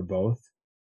 11-3 for both.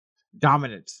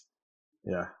 Dominant.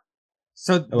 Yeah.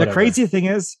 So the crazy thing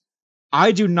is,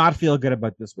 I do not feel good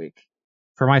about this week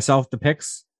for myself, the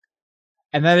picks,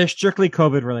 and that is strictly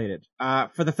COVID related.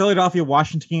 For the Philadelphia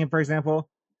Washington game, for example,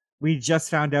 we just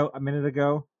found out a minute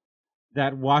ago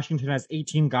that Washington has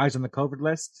 18 guys on the COVID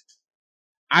list.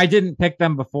 I didn't pick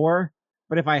them before,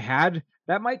 but if I had,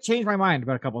 that might change my mind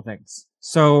about a couple things.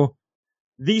 So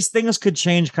these things could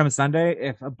change come Sunday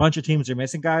if a bunch of teams are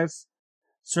missing guys.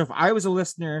 So if I was a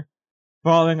listener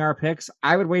following our picks,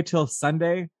 I would wait till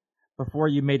Sunday before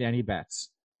you made any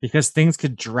bets, because things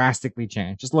could drastically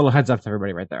change. Just a little heads up to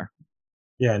everybody right there.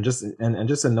 Yeah, and just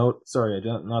a note, sorry,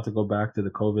 not to go back to the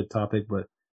COVID topic, but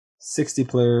 60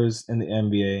 players in the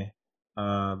NBA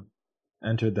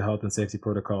entered the health and safety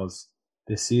protocols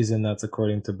this season. That's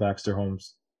according to Baxter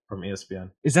Holmes from ESPN.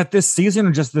 Is that this season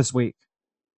or just this week?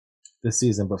 This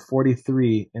season, but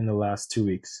 43 in the last 2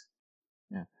 weeks.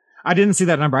 Yeah, I didn't see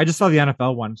that number. I just saw the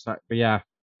NFL one. So, but yeah,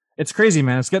 it's crazy,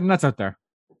 man. It's getting nuts out there.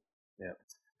 Yeah.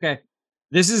 Okay.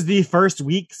 This is the first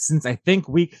week since I think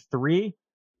week 3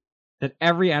 that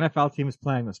every NFL team is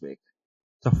playing this week.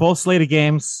 It's a full slate of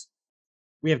games.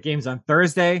 We have games on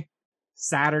Thursday,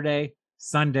 Saturday,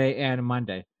 Sunday, and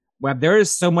Monday. Webb, there is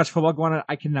so much football going on.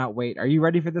 I cannot wait. Are you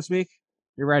ready for this week?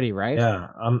 You're ready, right? Yeah,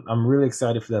 I'm really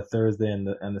excited for that Thursday and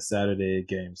the Saturday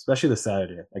game, especially the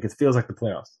Saturday. Like, it feels like the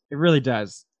playoffs. It really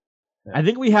does. Yeah. I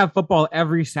think we have football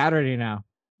every Saturday now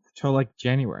until like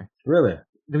January. Really?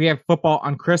 We have football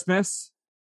on Christmas.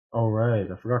 Oh, right.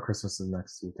 I forgot Christmas is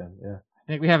next weekend. Yeah. I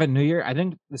think we have it New Year. I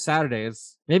think the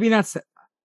Saturdays. Maybe not.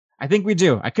 I think we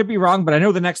do. I could be wrong, but I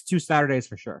know the next 2 Saturdays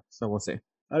for sure. So we'll see.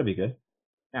 That'd be good.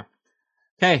 Yeah.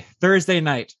 Okay. Thursday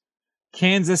night.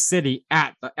 Kansas City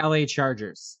at the LA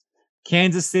Chargers.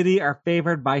 Kansas City are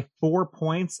favored by 4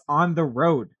 points on the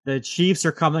road. The Chiefs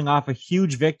are coming off a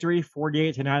huge victory,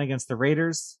 48-9 against the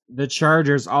Raiders. The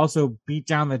Chargers also beat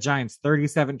down the Giants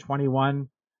 37-21,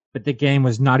 but the game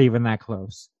was not even that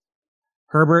close.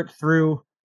 Herbert threw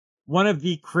one of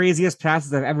the craziest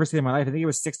passes I've ever seen in my life. I think it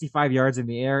was 65 yards in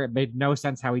the air. It made no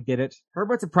sense how he did it.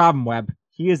 Herbert's a problem, Webb.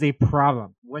 He is a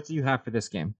problem. What do you have for this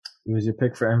game? He was your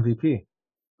pick for MVP.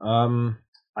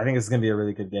 I think it's going to be a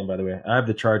really good game, by the way. I have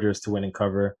the Chargers to win and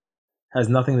cover. Has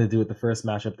nothing to do with the first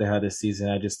matchup they had this season.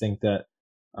 I just think that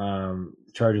the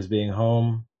Chargers being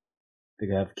home, they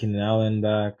have Keenan Allen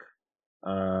back.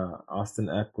 Austin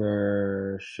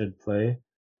Eckler should play.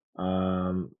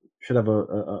 Should have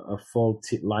a full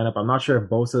lineup. I'm not sure if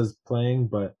Bosa's playing,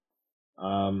 but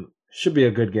should be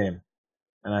a good game.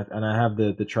 And I have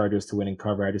the Chargers to win and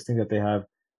cover. I just think that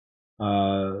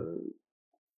uh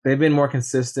they've been more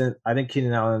consistent. I think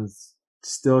Keenan Allen's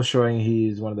still showing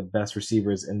he's one of the best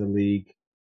receivers in the league.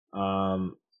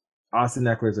 Um, Austin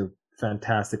Eckler is a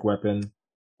fantastic weapon.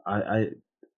 I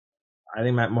I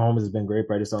think Matt Mahomes has been great,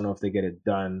 but I just don't know if they get it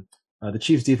done. The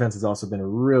Chiefs' defense has also been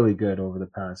really good over the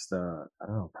past I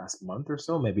don't know, past month or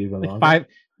so, maybe even Like longer. 5,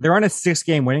 they're on a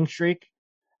 6-game winning streak.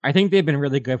 I think they've been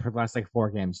really good for the last like 4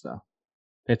 games though.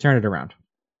 They turned it around.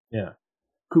 Yeah.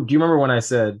 Coop, do you remember when I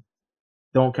said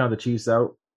don't count the Chiefs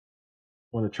out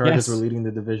when the Chargers were leading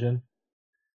the division?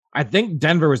 I think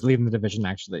Denver was leading the division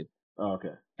actually. Oh,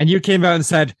 okay. And you came out and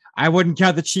said, I wouldn't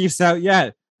count the Chiefs out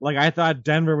yet. Like I thought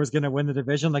Denver was going to win the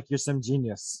division. Like you're some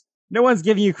genius. No one's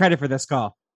giving you credit for this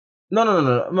call. No.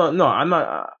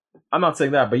 I'm not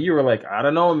saying that. But you were like, I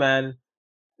don't know, man.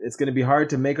 It's going to be hard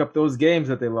to make up those games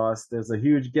that they lost. There's a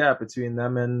huge gap between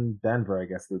them and Denver, I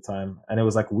guess, at the time. And it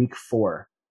was like week 4.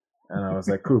 And I was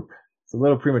like, Coop, it's a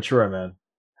little premature, man.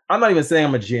 I'm not even saying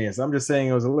I'm a genius. I'm just saying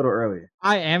it was a little early.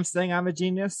 I am saying I'm a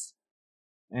genius.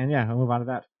 And yeah, I'll move on to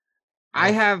that.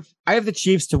 I have the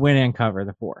Chiefs to win and cover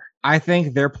the 4. I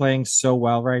think they're playing so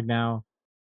well right now.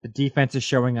 The defense is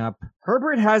showing up.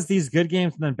 Herbert has these good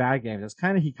games and then bad games.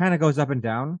 He kind of goes up and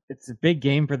down. It's a big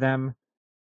game for them.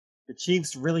 The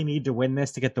Chiefs really need to win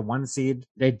this to get the 1 seed.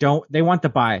 They want the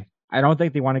bye. I don't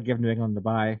think they want to give New England the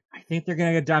bye. I think they're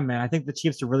going to get done, man. I think the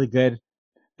Chiefs are really good.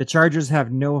 The Chargers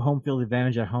have no home field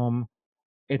advantage at home.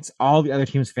 It's all the other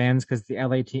team's fans because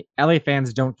the LA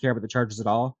fans don't care about the Chargers at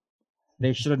all.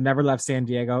 They should have never left San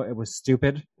Diego. It was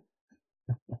stupid.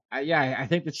 I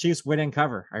think the Chiefs win and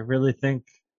cover. I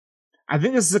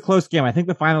think this is a close game. I think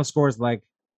the final score is like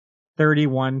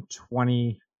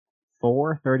 31-24,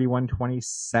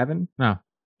 31-27. No,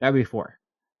 that'd be 4.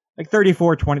 Like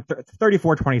 34-20,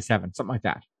 34-27, something like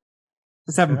that.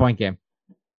 It's a 7-point game.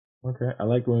 Okay. I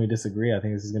like when we disagree. I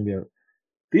think this is going to be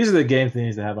these are the games they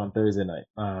need to have on Thursday night.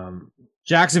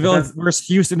 Jacksonville versus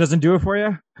Houston doesn't do it for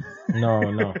you?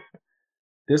 No.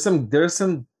 There's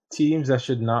some teams that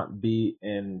should not be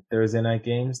in Thursday night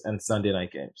games and Sunday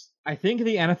night games. I think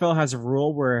the NFL has a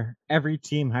rule where every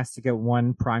team has to get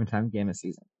 1 primetime game a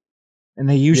season. And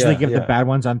they usually give the bad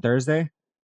ones on Thursday.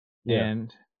 Yeah.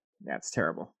 And that's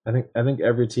terrible. I think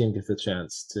every team gets a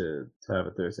chance to have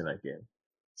a Thursday night game.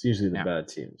 It's usually the bad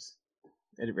teams.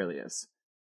 It really is.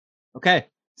 Okay.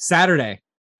 Saturday,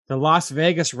 the Las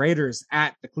Vegas Raiders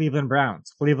at the Cleveland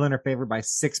Browns. Cleveland are favored by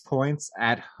 6 points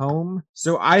at home.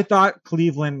 So I thought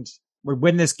Cleveland would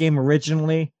win this game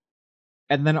originally,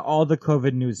 and then all the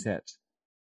COVID news hit.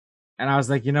 And I was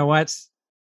like, you know what?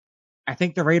 I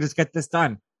think the Raiders get this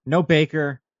done. No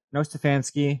Baker, no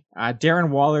Stefanski. Darren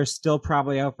Waller's still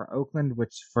probably out for Oakland,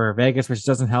 for Vegas, which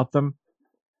doesn't help them.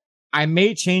 I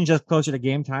may change us closer to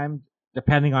game time,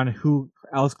 depending on who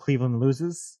else Cleveland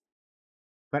loses.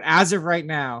 But as of right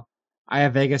now, I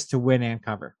have Vegas to win and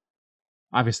cover.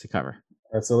 Obviously cover.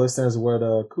 All right, so listeners, what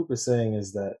Coop is saying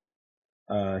is that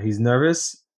he's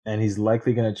nervous and he's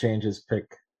likely going to change his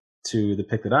pick to the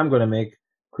pick that I'm going to make,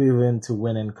 Cleveland to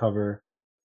win and cover.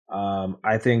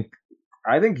 I think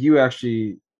you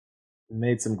actually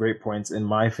made some great points in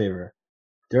my favor.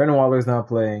 Darren Waller's not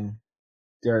playing.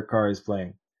 Derek Carr is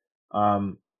playing.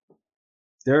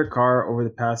 Derek Carr over the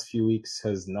past few weeks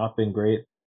has not been great.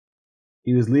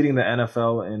 He was leading the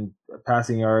NFL in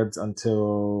passing yards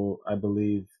until, I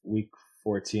believe, week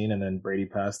 14, and then Brady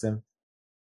passed him.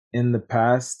 In the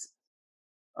past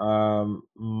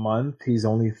month, he's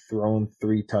only thrown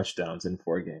 3 touchdowns in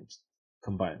 4 games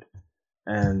combined.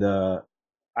 And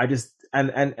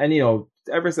and you know,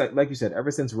 like you said,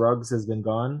 ever since Ruggs has been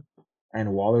gone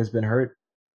and Waller's been hurt,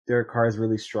 Derek Carr has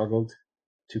really struggled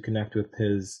to connect with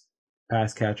his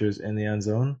pass catchers in the end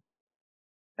zone.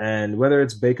 And whether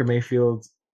it's Baker Mayfield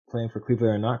playing for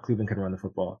Cleveland or not, Cleveland can run the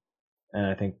football. And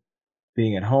I think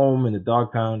being at home in the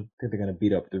dog pound, I think they're going to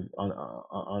beat up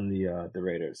on the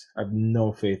Raiders. I have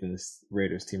no faith in this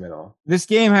Raiders team at all. This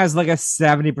game has like a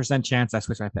 70% chance I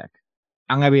switch my pick.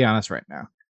 I'm going to be honest right now.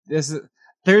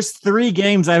 There's 3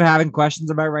 games I'm having questions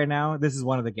about right now. This is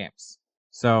one of the games.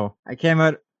 So I came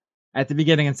out at the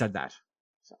beginning and said that.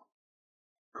 So,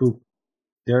 Coop,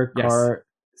 Derek Carr,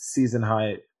 season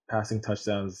high passing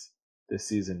touchdowns this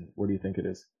season. What do you think it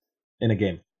is in a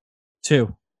game?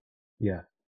 2. Yeah.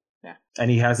 And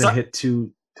he hasn't hit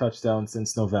 2 touchdowns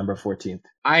since November 14th.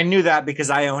 I knew that because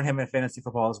I own him in fantasy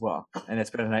football as well, and it's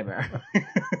been a nightmare.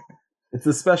 It's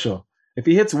a special. If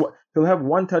he hits he'll have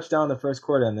one touchdown in the first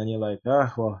quarter, and then you're like,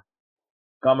 well,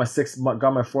 got my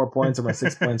 4 points or my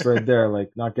 6 points right there.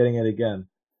 Like not getting it again.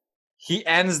 He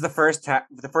ends the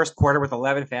first quarter with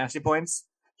 11 fantasy points.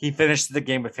 He finished the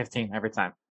game with 15 every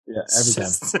time. Yeah, every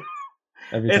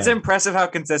time. It's impressive how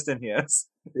consistent he is.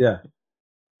 Yeah.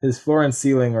 His floor and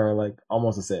ceiling are like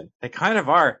almost the same. They kind of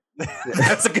are.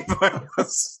 That's a good point.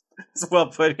 That's well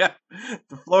put. Yeah.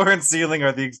 The floor and ceiling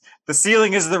are the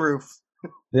ceiling is the roof.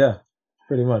 Yeah,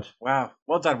 pretty much. Wow.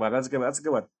 Well done, Webb. That's a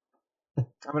good one.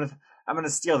 I'm gonna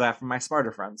steal that from my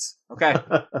smarter friends. Okay.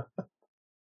 The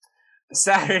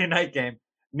Saturday night game.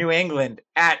 New England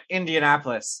at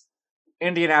Indianapolis.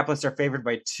 Indianapolis are favored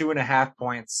by 2.5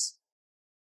 points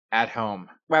at home.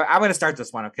 Well, I'm gonna start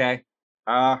this one, okay?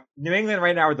 New England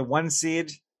right now are the 1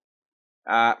 seed.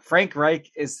 Frank Reich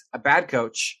is a bad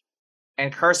coach,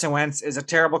 and Carson Wentz is a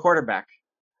terrible quarterback.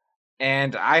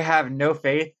 And I have no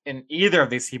faith in either of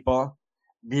these people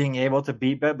being able to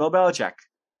beat Bill Belichick,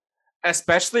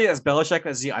 especially as Belichick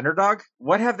as the underdog.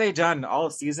 What have they done all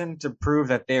season to prove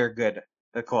that they are good?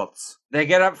 The Colts. They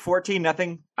get up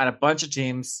 14-0 on a bunch of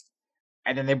teams,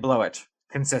 and then they blow it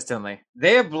consistently.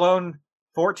 They have blown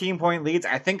 14-point leads,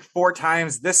 I think, 4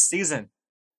 times this season.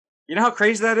 You know how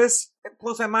crazy that is? It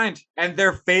blows my mind. And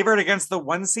they're favored against the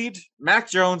 1 seed. Mac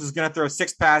Jones is going to throw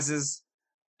 6 passes,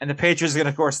 and the Patriots are going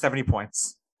to score 70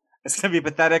 points. It's going to be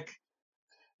pathetic.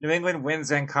 New England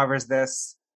wins and covers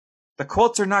this. The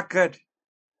Colts are not good.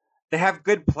 They have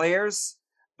good players,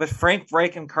 but Frank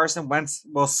Reich and Carson Wentz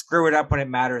will screw it up when it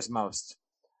matters most.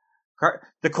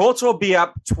 The Colts will be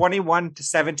up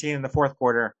 21-17 in the fourth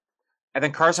quarter, and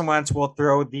then Carson Wentz will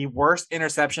throw the worst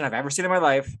interception I've ever seen in my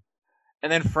life.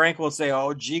 And then Frank will say,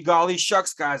 "Oh, gee golly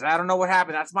shucks, guys. I don't know what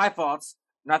happened. That's my fault.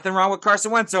 Nothing wrong with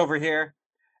Carson Wentz over here."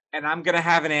 And I'm going to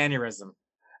have an aneurysm.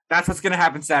 That's what's going to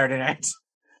happen Saturday night.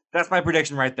 That's my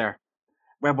prediction right there.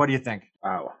 Webb, what do you think?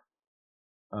 Wow.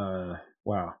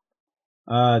 Wow.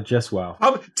 Just wow.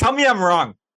 Tell me I'm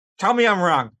wrong. Tell me I'm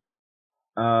wrong.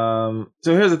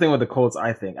 So here's the thing with the Colts,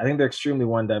 I think they're extremely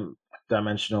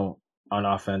one-dimensional on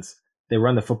offense. They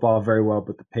run the football very well,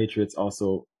 but the Patriots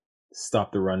also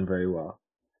stop the run very well.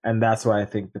 And that's why I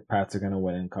think the Pats are going to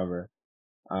win and cover.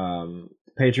 The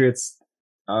Patriots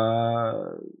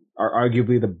are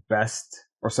arguably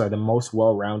the most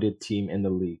well-rounded team in the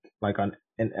league, like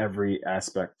in every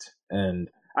aspect. And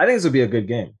I think this would be a good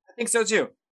game. I think so too.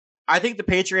 I think the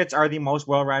Patriots are the most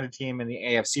well-rounded team in the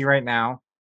AFC right now.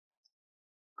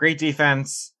 Great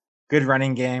defense, good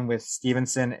running game with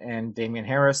Stevenson and Damian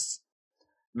Harris.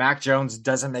 Mac Jones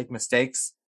doesn't make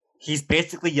mistakes. He's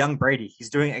basically young Brady. He's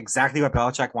doing exactly what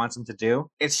Belichick wants him to do.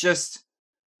 It's just,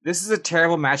 this is a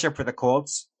terrible matchup for the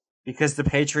Colts because the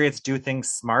Patriots do things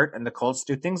smart and the Colts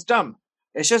do things dumb.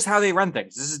 It's just how they run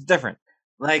things. This is different.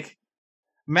 Like,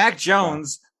 Mac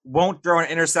Jones won't throw an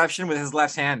interception with his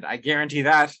left hand. I guarantee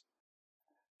that.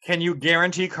 Can you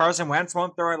guarantee Carson Wentz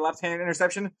won't throw a left-handed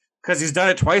interception? Because he's done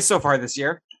it twice so far this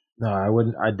year. No, I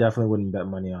wouldn't. I definitely wouldn't bet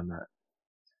money on that.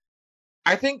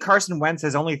 I think Carson Wentz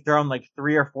has only thrown like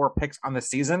 3 or 4 picks on the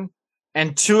season,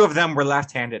 and 2 of them were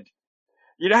left-handed.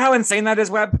 You know how insane that is,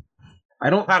 Webb?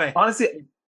 Honestly,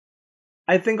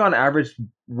 I think on average,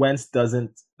 Wentz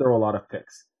doesn't throw a lot of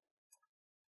picks.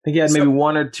 I think he had maybe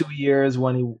 1 or 2 years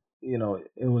when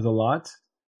it was a lot,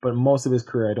 but most of his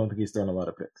career, I don't think he's thrown a lot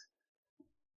of picks.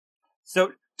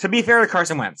 So, to be fair to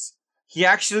Carson Wentz, he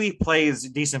actually plays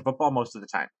decent football most of the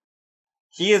time.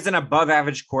 He is an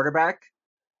above-average quarterback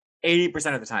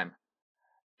 80% of the time.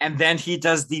 And then he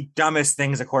does the dumbest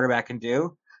things a quarterback can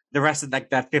do, the rest of like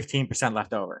that 15%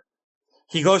 left over.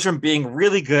 He goes from being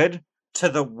really good to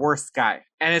the worst guy.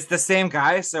 And it's the same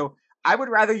guy. So I would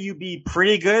rather you be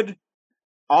pretty good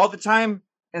all the time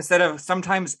instead of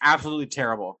sometimes absolutely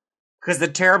terrible. Because the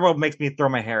terrible makes me throw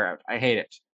my hair out. I hate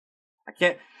it. I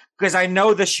can't, because I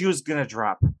know the shoe's going to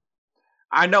drop.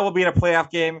 I know we'll be in a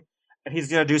playoff game and he's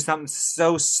going to do something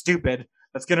so stupid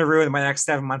that's going to ruin my next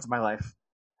 7 months of my life.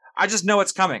 I just know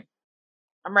it's coming.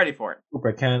 I'm ready for it.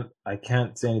 I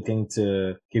can't say anything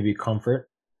to give you comfort.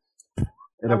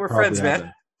 We're friends,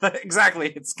 happen. Man.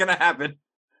 Exactly. It's going to happen.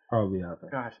 Probably happen.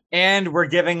 God. And we're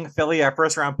giving Philly our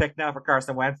first round pick now for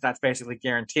Carson Wentz. That's basically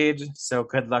guaranteed. So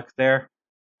good luck there.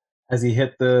 Has he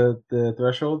hit the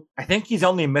threshold? I think he's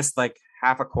only missed like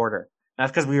half a quarter.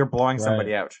 That's because we were blowing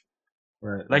somebody out.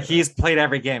 Right. He's played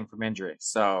every game from injury.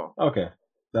 So okay.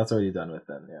 That's already done with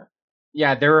then, yeah.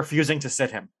 Yeah, they're refusing to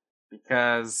sit him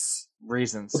because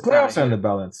reasons. The playoffs are in the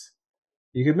balance.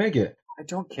 You could make it. I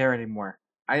don't care anymore.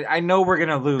 I know we're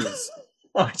gonna lose.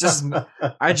 I just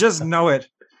know it.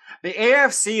 The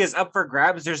AFC is up for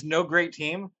grabs. There's no great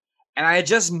team, and I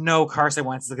just know Carson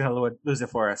Wentz is gonna lose it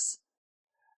for us.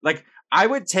 Like, I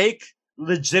would take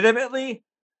legitimately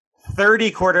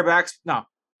 30 quarterbacks, no,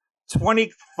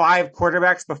 25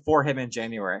 quarterbacks before him in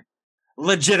January.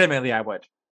 Legitimately, I would.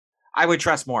 I would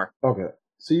trust more. Okay.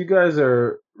 So you guys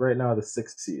are right now the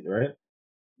 6th seed, right?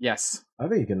 Yes. I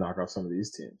think you can knock off some of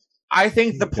these teams. I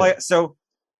think the play. So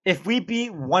if we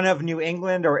beat one of New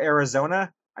England or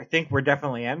Arizona, I think we're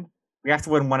definitely in. We have to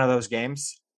win one of those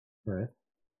games. Right.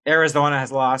 Arizona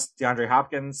has lost DeAndre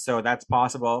Hopkins, so that's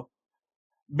possible.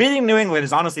 Beating New England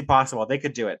is honestly possible. They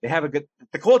could do it. They have a good.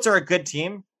 The Colts are a good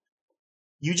team.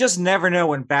 You just never know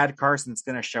when bad Carson's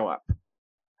going to show up.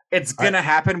 It's going to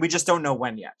happen. We just don't know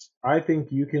when yet. I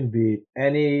think you can beat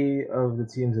any of the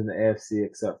teams in the AFC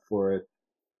except for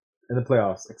in the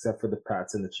playoffs, except for the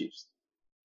Pats and the Chiefs.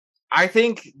 I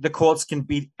think the Colts can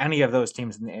beat any of those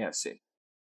teams in the AFC.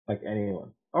 Like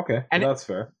anyone. Okay, and that's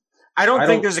fair. I don't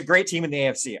think there's a great team in the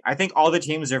AFC. I think all the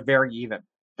teams are very even.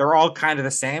 They're all kind of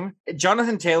the same.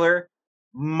 Jonathan Taylor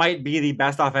might be the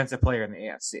best offensive player in the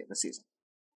AFC this season.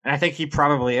 And I think he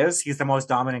probably is. He's the most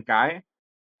dominant guy.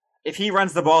 If he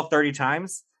runs the ball 30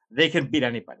 times, they can beat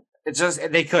anybody. It's just,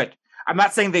 they could. I'm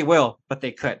not saying they will, but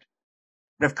they could.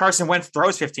 But if Carson Wentz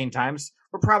throws 15 times,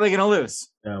 we're probably going to lose.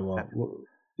 Yeah, well,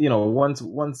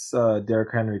 once Derrick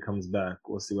Henry comes back,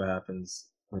 we'll see what happens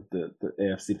with the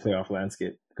AFC playoff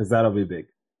landscape, because that'll be big.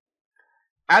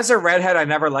 As a redhead, I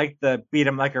never liked the beat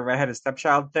him like a redheaded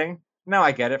stepchild thing. Now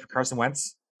I get it for Carson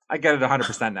Wentz. I get it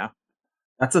 100% now.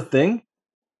 That's a thing?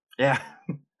 Yeah.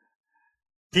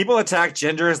 People attack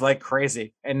gingers like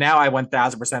crazy, and now I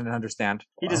 1,000% understand.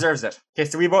 He deserves it. Okay,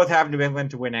 so we both have New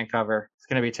England to win and cover. It's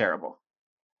going to be terrible.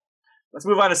 Let's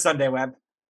move on to Sunday, Webb.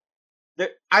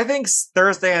 I think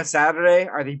Thursday and Saturday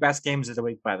are the best games of the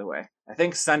week, by the way. I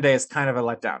think Sunday is kind of a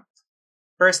letdown.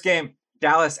 First game,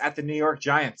 Dallas at the New York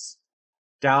Giants.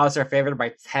 Dallas are favored by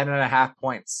 10.5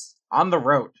 points on the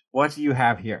road. What do you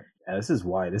have here? Yeah, this is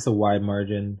wide. This is a wide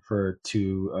margin for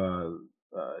two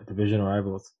division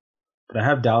rivals. But I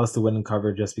have Dallas to win and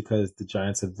cover just because the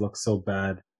Giants have looked so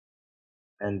bad.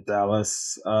 And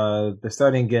Dallas, they're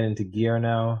starting to get into gear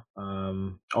now.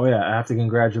 I have to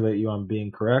congratulate you on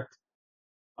being correct.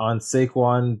 On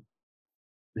Saquon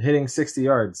hitting 60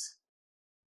 yards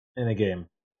in a game.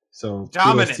 So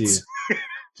dominance.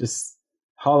 Just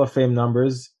Hall of Fame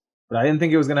numbers. But I didn't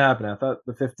think it was going to happen. I thought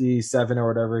the 57 or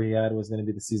whatever he had was going to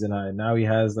be the season high. Now he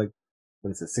has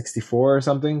 64 or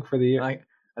something for the year? I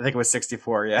think it was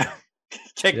 64, yeah.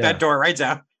 Kick that door right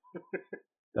down.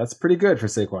 That's pretty good for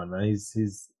Saquon, man.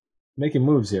 He's making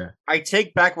moves here. I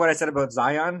take back what I said about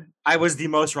Zion. I was the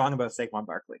most wrong about Saquon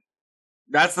Barkley.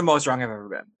 That's the most wrong I've ever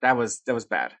been. That was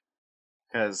bad.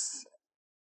 Because,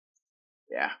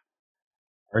 yeah.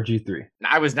 RG3.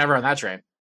 I was never on that train.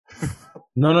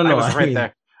 No. I was right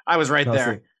there. I was right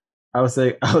there. I was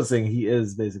saying he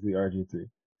is basically RG3.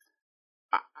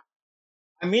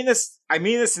 I mean this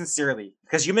sincerely,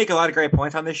 because you make a lot of great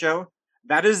points on this show.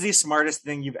 That is the smartest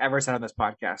thing you've ever said on this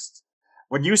podcast.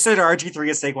 When you said RG3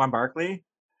 is Saquon Barkley,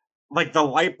 the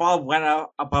light bulb went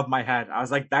out above my head. I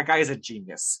was like, that guy is a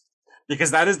genius.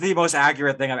 Because that is the most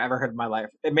accurate thing I've ever heard in my life.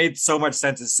 It made so much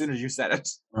sense as soon as you said it.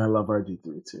 I love RG3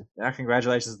 too. Yeah,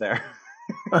 congratulations there.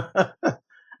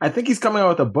 I think he's coming out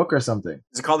with a book or something.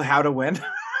 Is it called How to Win?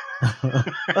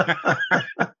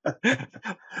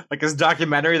 Like his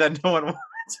documentary that no one wanted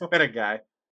to win a guy.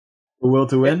 The Will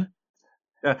to Win?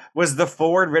 Was the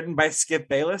forward written by Skip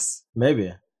Bayless? Maybe.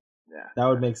 Yeah. That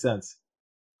would make sense.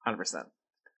 100%.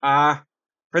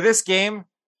 For this game,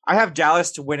 I have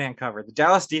Dallas to win and cover. The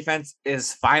Dallas defense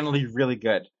is finally really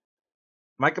good.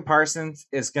 Micah Parsons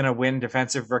is going to win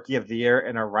Defensive Rookie of the Year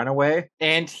in a runaway,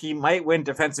 and he might win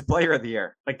Defensive Player of the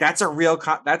Year. That's a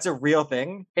real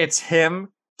thing. It's him,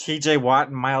 TJ Watt,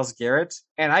 and Myles Garrett,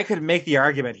 and I could make the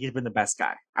argument he's been the best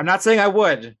guy. I'm not saying I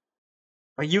would,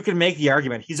 but you can make the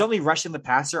argument. He's only rushing the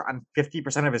passer on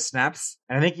 50% of his snaps,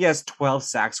 and I think he has 12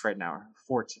 sacks right now,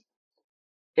 14.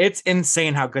 It's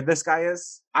insane how good this guy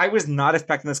is. I was not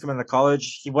expecting this coming into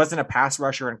college. He wasn't a pass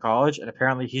rusher in college, and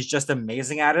apparently he's just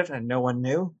amazing at it, and no one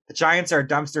knew. The Giants are a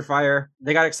dumpster fire.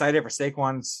 They got excited for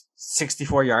Saquon's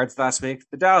 64 yards last week.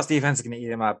 The Dallas defense is going to eat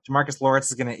him up. Demarcus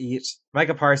Lawrence is going to eat.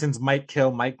 Micah Parsons might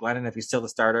kill Mike Glennon if he's still the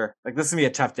starter. This is going to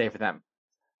be a tough day for them.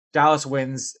 Dallas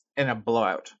wins in a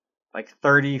blowout,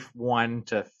 31-10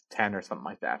 or something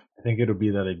like that. I think it'll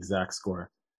be that exact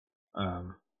score.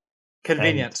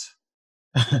 Convenient.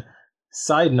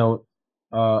 Side note,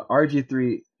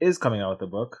 RG3 is coming out with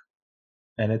a book,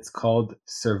 and it's called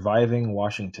Surviving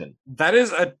Washington. That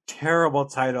is a terrible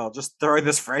title. Just throwing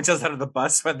this franchise under the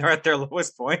bus when they're at their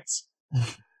lowest points.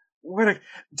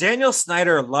 Daniel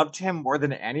Snyder loved him more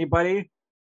than anybody,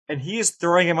 And he is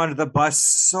throwing him under the bus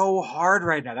so hard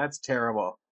right now. That's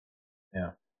terrible.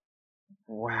 Yeah.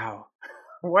 Wow.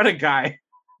 What a guy.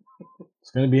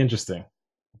 It's going to be interesting.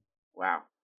 Wow.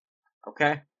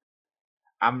 Okay.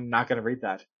 I'm not going to read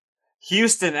that.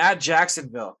 Houston at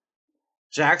Jacksonville.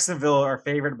 Jacksonville are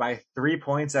favored by 3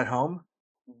 points at home.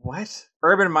 What?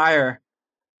 Urban Meyer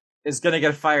is going to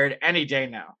get fired any day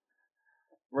now.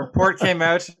 Report came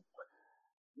out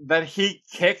that he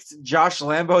kicked Josh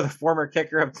Lambo, the former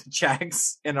kicker of the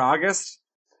Jags, in August.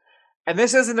 And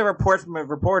this isn't a report from a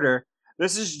reporter.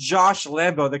 This is Josh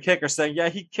Lambo, the kicker, saying, yeah,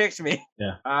 he kicked me.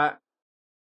 Yeah.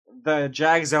 The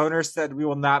Jags owner said we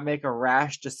will not make a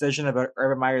rash decision about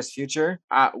Urban Meyer's future.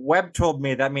 Webb told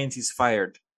me that means he's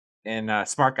fired in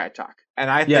Smart Guy Talk.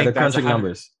 And I think they're crunching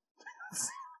numbers.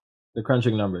 They're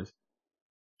crunching numbers.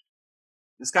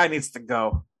 This guy needs to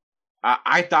go.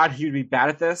 I thought he would be bad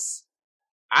at this.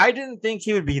 I didn't think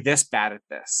he would be this bad at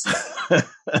this.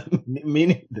 Me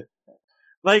neither.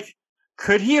 Like,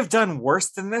 could he have done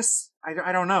worse than this?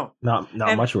 I don't know. Not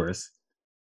much worse.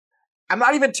 I'm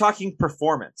not even talking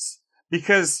performance,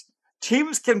 because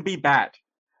teams can be bad,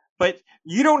 but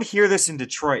you don't hear this in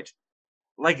Detroit.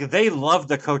 Like, they love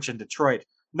the coach in Detroit.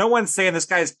 No one's saying this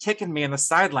guy's kicking me in the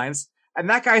sidelines, and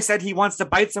that guy said he wants to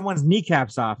bite someone's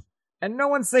kneecaps off, and no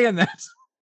one's saying that.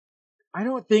 I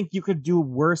don't think you could do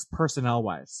worse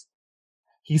personnel-wise.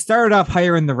 He started off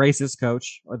hiring the racist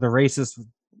coach, or the racist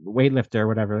weightlifter, or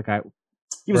whatever. The guy,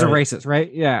 he was a racist, right?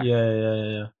 Yeah.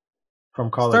 Yeah. From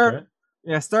college, right?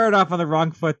 Yeah, started off on the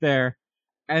wrong foot there.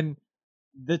 And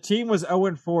the team was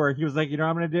 0-4. He was like, you know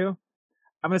what I'm going to do?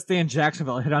 I'm going to stay in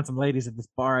Jacksonville and hit on some ladies at this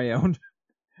bar I owned.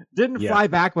 Didn't fly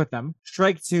back with them.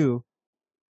 Strike 2.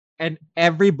 And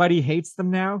everybody hates them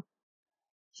now.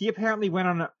 He apparently went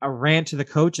on a rant to the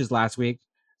coaches last week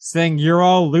saying, you're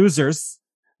all losers.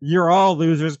 You're all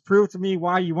losers. Prove to me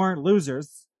why you weren't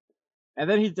losers. And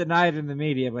then he denied it in the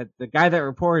media, but the guy that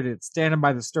reported it, standing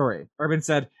by the story, Urban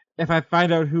said, if I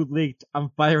find out who leaked,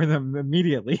 I'm firing them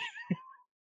immediately.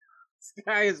 This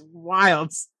guy is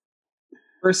wild.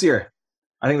 First year.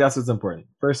 I think that's what's important.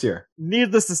 First year.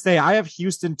 Needless to say, I have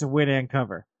Houston to win and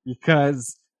cover,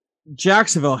 because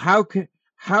Jacksonville, how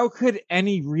could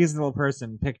any reasonable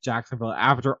person pick Jacksonville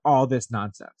after all this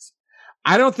nonsense?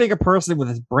 I don't think a person with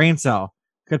a brain cell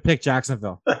could pick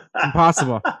Jacksonville. It's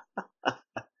impossible.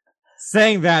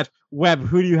 Saying that, Webb,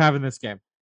 who do you have in this game?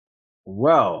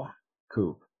 Well,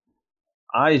 Coop,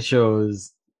 I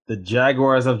chose the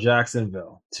Jaguars of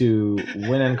Jacksonville to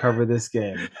win and cover this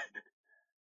game.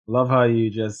 Love how you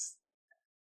just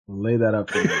lay that up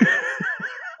for me.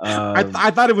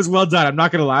 I thought it was well done. I'm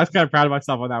not going to lie. I was kind of proud of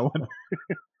myself on that one.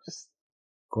 Just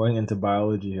going into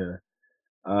biology here.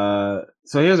 So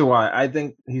here's why. I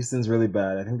think Houston's really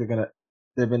bad. I think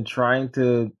they've been trying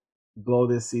to blow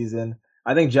this season.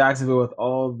 I think Jacksonville, with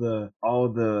all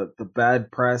the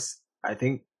bad press, I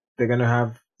think they're going to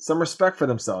have some respect for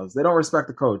themselves. They don't respect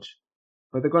the coach,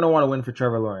 but they're going to want to win for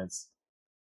Trevor Lawrence.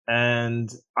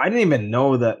 And I didn't even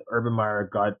know that Urban Meyer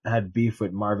had beef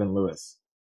with Marvin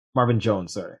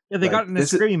Jones, sorry. Yeah, they got in a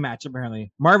screaming match,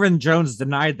 apparently. Marvin Jones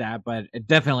denied that, but it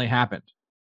definitely happened.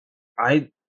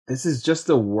 This is just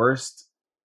the worst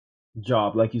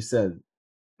job, like you said.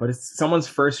 But it's someone's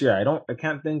first year. I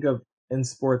can't think of, in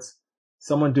sports,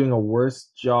 someone doing a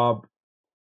worse job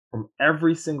from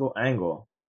every single angle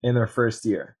in their first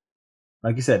year.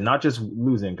 Like you said, not just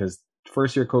losing, because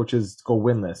first year coaches go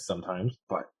winless sometimes,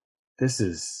 but this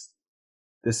is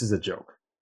a joke.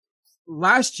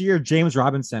 Last year, James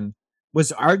Robinson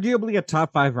was arguably a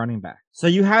top 5 running back. So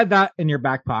you had that in your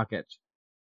back pocket.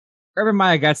 Urban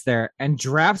Meyer gets there and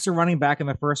drafts a running back in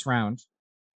the first round,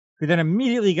 who then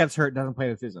immediately gets hurt and doesn't play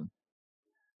the season.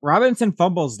 Robinson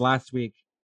fumbles last week,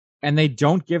 and they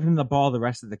don't give him the ball the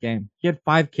rest of the game. He had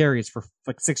 5 carries for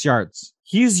like 6 yards.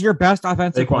 He's your best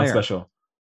offensive player. Special.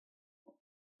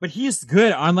 But he's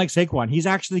good, unlike Saquon. He's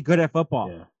actually good at football.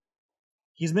 Yeah.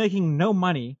 He's making no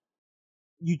money.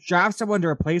 You draft someone to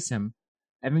replace him,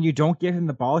 and then you don't give him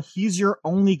the ball. He's your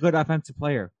only good offensive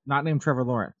player, not named Trevor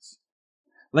Lawrence.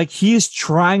 Like, he's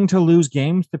trying to lose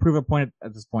games to prove a point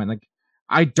at this point. Like,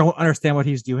 I don't understand what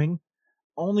he's doing.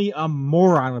 Only a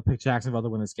moron would pick Jacksonville to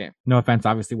win this game. No offense,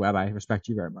 obviously, Webb. I respect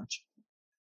you very much.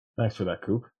 Thanks for that,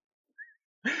 Coop.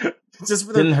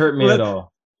 Didn't hurt me at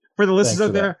all. For the listeners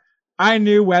out there, I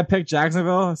knew Webb picked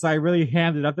Jacksonville, so I really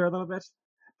hammed it up there a little bit.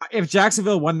 If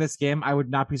Jacksonville won this game, I would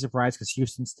not be surprised, because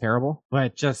Houston's terrible.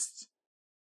 But just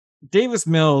Davis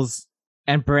Mills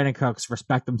and Brandon Cooks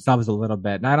respect themselves a little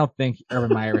bit, and I don't think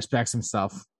Urban Meyer respects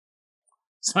himself.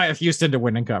 So I have Houston to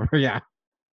win and cover. Yeah.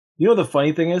 You know, the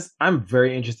funny thing is, I'm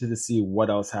very interested to see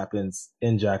what else happens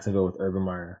in Jacksonville with Urban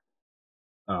Meyer.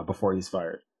 before he's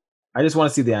fired. I just want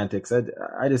to see the antics.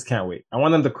 I just can't wait. I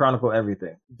want them to chronicle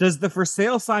everything. Does the for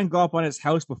sale sign go up on his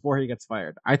house before he gets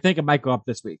fired? I think it might go up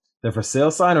this week. The for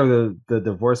sale sign or the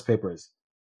divorce papers?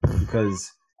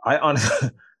 Because I honestly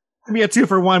be a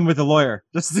 2-for-1 with a lawyer.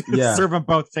 Just serve them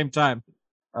both at the same time.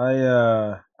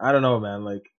 I don't know, man.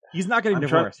 Like he's not getting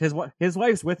divorced. His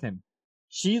wife's with him.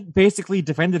 She basically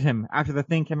defended him after the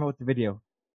thing came out with the video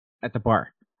at the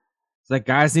bar. It's like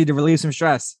guys need to relieve some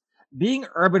stress. Being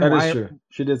Urban Meyer,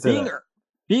 she did say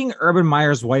being Urban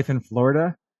Meyer's wife in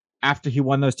Florida after he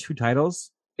won those 2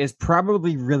 titles is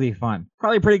probably really fun.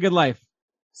 Probably a pretty good life.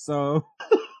 So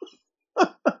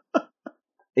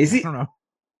is he? I don't know.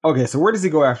 Okay, so where does he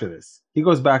go after this? He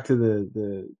goes back to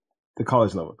the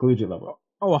college level, collegiate level.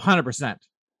 Oh, 100%.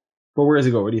 But where does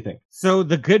he go? What do you think? So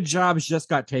the good jobs just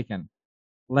got taken.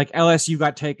 Like LSU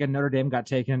got taken, Notre Dame got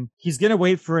taken. He's going to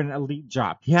wait for an elite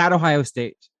job. He had Ohio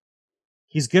State.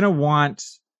 He's going to want,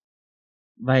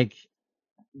 like,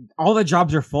 all the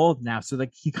jobs are full now. So,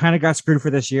 like, he kind of got screwed for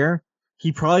this year.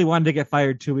 He probably wanted to get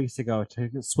fired 2 weeks ago to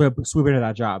swoop into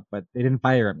that job, but they didn't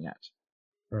fire him yet.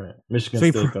 Right. Michigan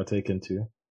State got taken too.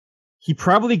 He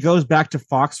probably goes back to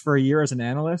Fox for a year as an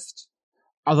analyst,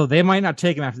 although they might not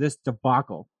take him after this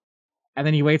debacle. And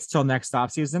then he waits till next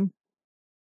offseason.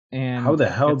 And how the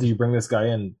hell do you bring this guy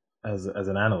in as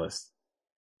an analyst?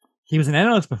 He was an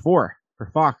analyst before for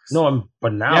Fox. No,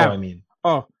 but now, yeah. I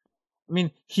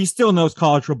mean, he still knows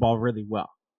college football really well.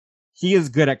 He is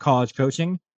good at college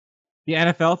coaching. The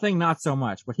NFL thing, not so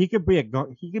much, but he could be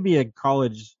a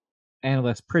college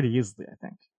analyst pretty easily, I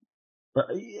think. But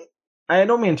I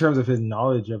don't mean in terms of his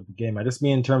knowledge of the game. I just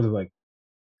mean in terms of like,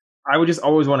 I would just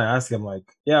always want to ask him like,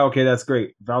 yeah, okay, that's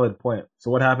great, valid point.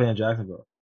 So what happened in Jacksonville?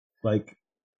 Like,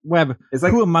 Webb, it's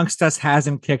like, who amongst us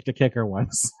hasn't kicked a kicker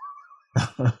once?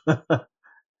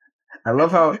 I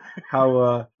love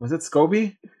how was it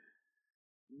Scobie?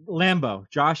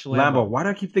 Josh Lambo. Why do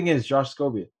I keep thinking it's Josh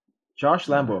Scobie? Josh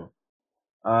Lambo.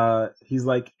 He's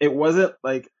like, it wasn't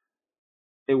like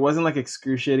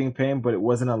excruciating pain, but it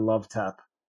wasn't a love tap.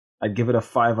 I'd give it a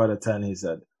 5 out of 10. He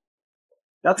said,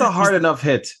 "That's a hard enough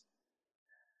hit."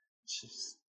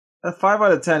 Jeez. A 5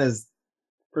 out of 10 is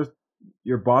for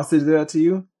your boss to do that to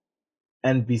you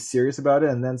and be serious about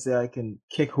it, and then say, "I can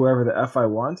kick whoever the f I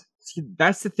want." See,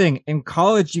 that's the thing. In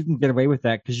college, you can get away with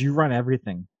that because you run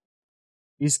everything.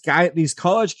 These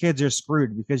college kids are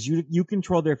screwed because you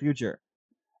control their future.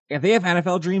 If they have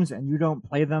NFL dreams and you don't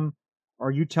play them,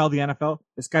 or you tell the NFL,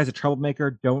 this guy's a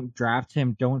troublemaker, don't draft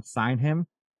him, don't sign him,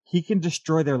 he can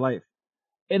destroy their life.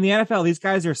 In the NFL, these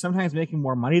guys are sometimes making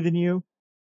more money than you.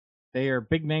 They are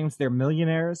big names. They're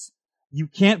millionaires. You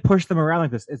can't push them around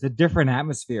like this. It's a different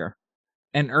atmosphere.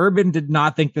 And Urban did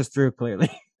not think this through clearly.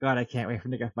 God, I can't wait for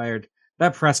him to get fired.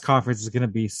 That press conference is going to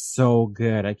be so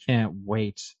good. I can't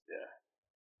wait. Yeah,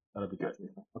 that'll be good.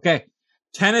 Okay.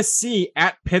 Tennessee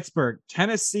at Pittsburgh.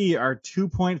 Tennessee are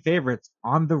 2-point favorites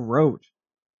on the road.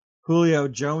 Julio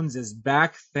Jones is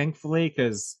back, thankfully,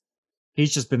 because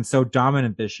he's just been so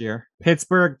dominant this year.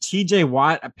 Pittsburgh, TJ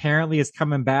Watt apparently is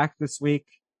coming back this week.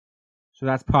 So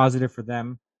that's positive for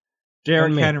them.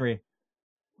 Derrick Henry.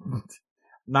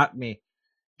 Not me.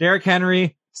 Derrick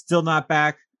Henry, still not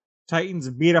back. Titans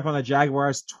beat up on the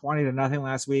Jaguars 20-0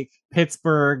 last week.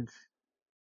 Pittsburgh,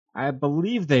 I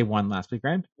believe they won last week,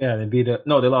 right? Yeah, they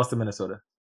lost to Minnesota.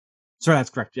 Sorry, that's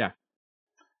correct, yeah.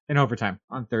 In overtime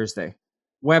on Thursday.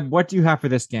 Webb, what do you have for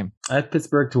this game? I had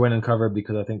Pittsburgh to win and cover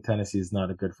because I think Tennessee is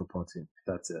not a good football team.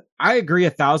 That's it. I agree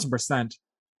 1,000%.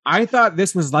 I thought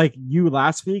this was like you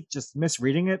last week, just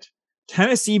misreading it.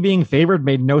 Tennessee being favored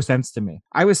made no sense to me.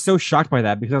 I was so shocked by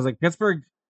that because I was like, Pittsburgh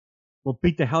will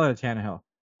beat the hell out of Tannehill.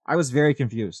 I was very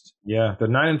confused. Yeah, they're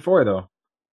 9-4 though.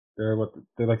 They're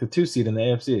like the 2 seed in the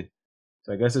AFC.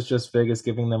 So I guess it's just Vegas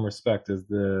giving them respect as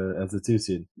the 2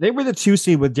 seed. They were the 2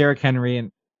 seed with Derrick Henry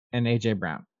and AJ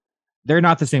Brown. They're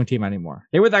not the same team anymore.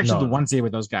 They were actually the 1 seed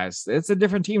with those guys. It's a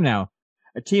different team now.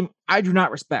 A team I do not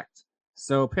respect.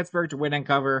 So Pittsburgh to win and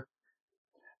cover.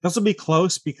 This will be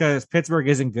close because Pittsburgh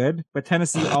isn't good, but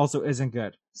Tennessee also isn't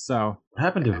good. So what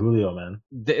happened to Julio, man?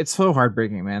 It's so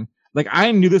heartbreaking, man. Like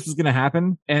I knew this was going to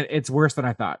happen, and it's worse than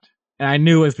I thought. And I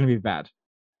knew it was going to be bad.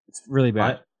 It's really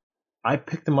bad. I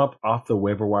picked him up off the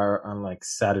waiver wire on like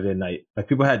Saturday night. Like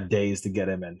people had days to get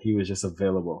him, and he was just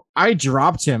available. I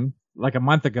dropped him like a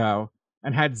month ago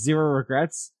and had zero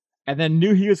regrets, and then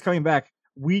knew he was coming back.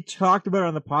 We talked about it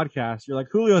on the podcast. You're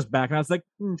like, Julio's back, and I was like,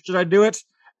 should I do it?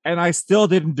 And I still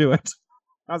didn't do it.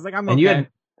 I was like, I'm okay. And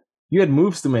you had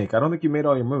moves to make. I don't think you made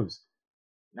all your moves.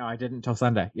 No, I didn't until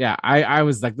Sunday. Yeah, I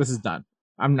was like, this is done.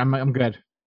 I'm good.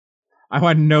 I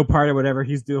want no part of whatever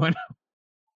he's doing.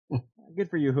 Good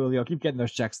for you, Julio. Keep getting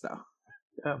those checks, though.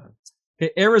 Yeah.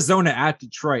 Okay, Arizona at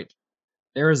Detroit.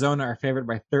 Arizona are favored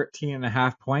by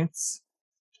 13.5 points.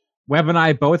 Webb and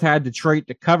I both had Detroit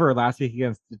to cover last week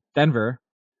against Denver,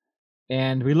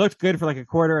 and we looked good for like a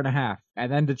quarter and a half.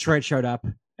 And then Detroit showed up,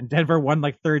 and Denver won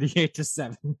like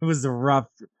 38-7. It was a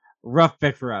rough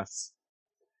pick for us.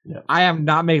 Yeah. I am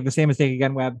not making the same mistake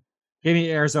again, Webb. Give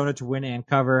me Arizona to win and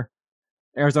cover.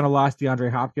 Arizona lost DeAndre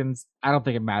Hopkins. I don't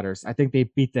think it matters. I think they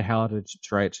beat the hell out of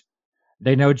Detroit.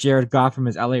 They know Jared Goff from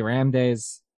his LA Ram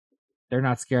days. They're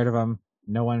not scared of him.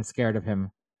 No one's scared of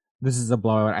him. This is a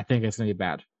blowout. I think it's going to be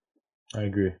bad. I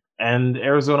agree. And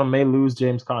Arizona may lose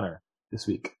James Conner this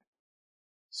week.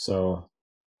 So.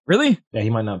 Really? Yeah, he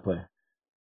might not play.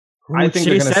 Ooh, I think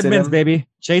Chase Edmonds, baby.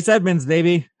 Chase Edmonds,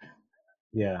 baby.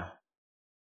 Yeah.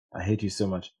 I hate you so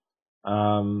much.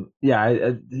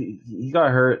 He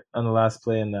got hurt on the last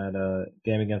play in that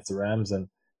game against the Rams, and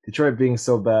Detroit being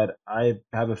so bad, I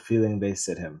have a feeling they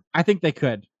sit him. I think they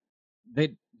could.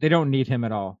 They don't need him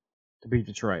at all to beat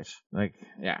Detroit. Like,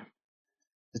 yeah.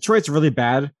 Detroit's really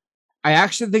bad. I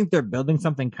actually think they're building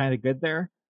something kind of good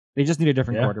there. They just need a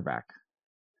different quarterback.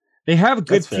 They have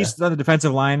good pieces on the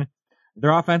defensive line. Their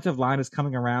offensive line is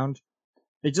coming around.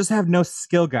 They just have no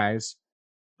skill guys.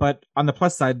 But on the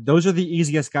plus side, those are the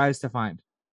easiest guys to find.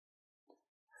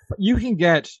 You can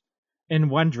get, in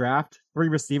one draft, 3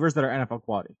 receivers that are NFL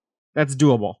quality. That's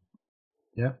doable.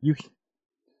 Yeah. You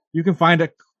can find a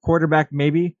quarterback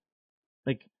maybe.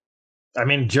 Like, I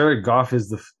mean, Jared Goff is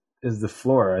the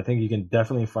floor. I think you can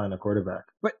definitely find a quarterback.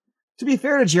 But to be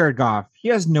fair to Jared Goff, he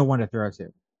has no one to throw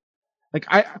to. Like,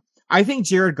 I think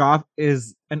Jared Goff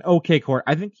is an okay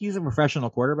quarterback. I think he's a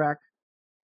professional quarterback.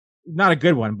 Not a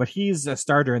good one, but he's a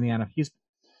starter in the NFL.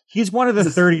 He's one of the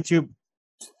 32.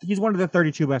 He's one of the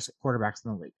 32 best quarterbacks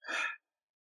in the league.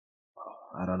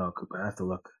 I don't know, Cooper. I have to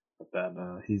look at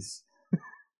that.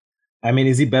 I mean,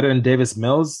 is he better than Davis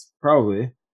Mills?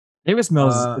 Probably. Davis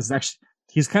Mills is actually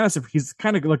he's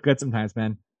kind of look good sometimes,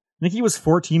 man. I think he was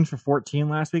 14 for 14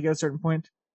 last week at a certain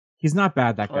point. He's not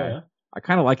bad, that guy. Yeah? I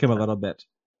kind of like him a little bit.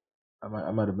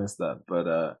 I might have missed that,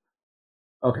 but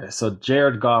okay. So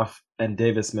Jared Goff and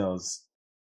Davis Mills.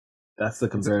 That's the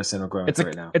comparison we're going with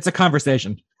right now. It's a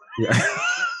conversation. Yeah.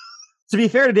 To be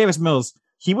fair to Davis Mills,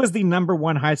 he was the number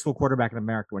 1 high school quarterback in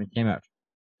America when he came out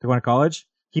to go to college.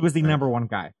 He was the number 1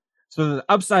 guy. So the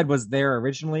upside was there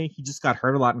originally. He just got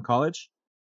hurt a lot in college.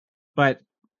 But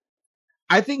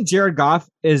I think Jared Goff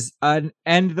is an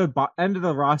end of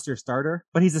the roster starter,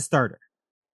 but he's a starter.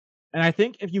 And I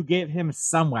think if you gave him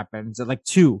some weapons, like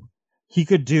 2, he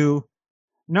could do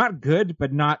not good,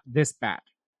 but not this bad.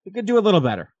 He could do a little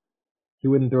better. He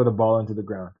wouldn't throw the ball into the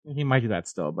ground. He might do that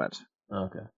still, but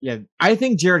okay. Yeah, I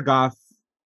think Jared Goff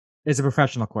is a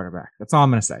professional quarterback. That's all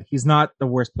I'm going to say. He's not the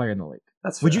worst player in the league.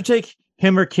 That's fair. Would you take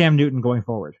him or Cam Newton going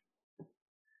forward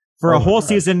for a whole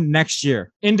season next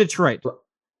year in Detroit?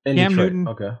 Newton,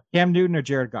 okay. Cam Newton or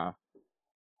Jared Goff,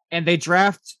 and they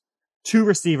draft 2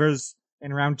 receivers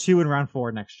in round 2 and round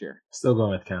 4 next year. Still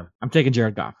going with Cam. I'm taking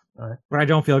Jared Goff. All right. But I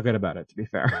don't feel good about it, to be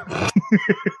fair.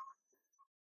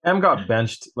 Cam got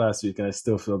benched last week, and I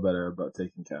still feel better about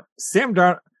taking Cam. Sam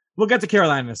Darnold. We'll get to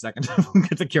Carolina in a second. We'll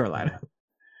get to Carolina.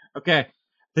 Okay.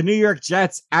 The New York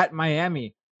Jets at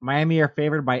Miami. Miami are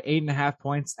favored by 8.5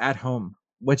 points at home.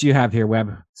 What do you have here,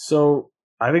 Webb? So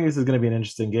I think this is going to be an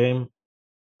interesting game.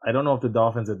 I don't know if the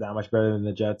Dolphins are that much better than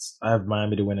the Jets. I have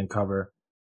Miami to win and cover.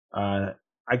 I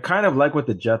kind of like what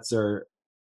the Jets are,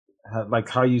 like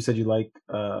how you said you like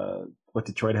what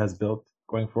Detroit has built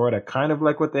going forward. I kind of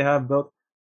like what they have built,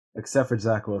 except for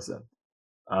Zach Wilson.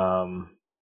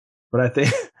 But I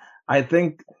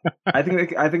think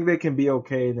they can be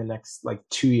okay in the next like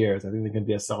 2 years. I think they can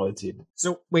be a solid team.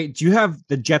 So wait, do you have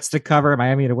the Jets to cover,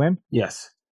 Miami to win? Yes.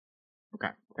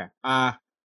 Okay.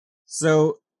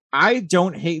 So I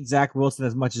don't hate Zach Wilson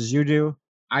as much as you do.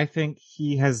 I think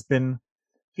he's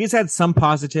had some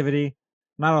positivity,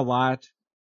 not a lot,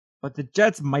 but the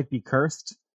Jets might be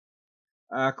cursed.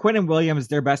 Quinnen Williams,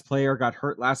 their best player, got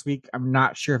hurt last week. I'm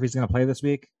not sure if he's going to play this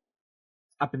week.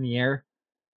 Up in the air.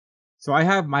 So I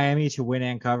have Miami to win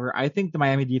and cover. I think the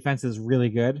Miami defense is really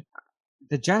good.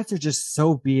 The Jets are just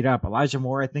so beat up. Elijah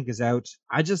Moore, I think, is out.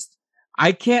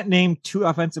 I can't name 2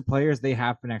 offensive players they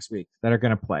have for next week that are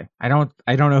going to play. I don't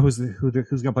know who's going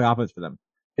to play offense for them.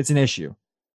 It's an issue.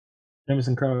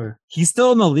 Jamison Crowder. He's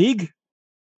still in the league?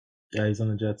 Yeah, he's on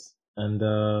the Jets.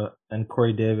 And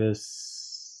Corey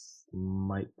Davis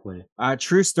might play.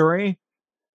 True story.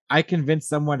 I convinced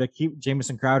someone to keep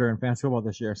Jamison Crowder in fantasy football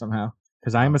this year somehow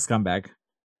because I am a scumbag.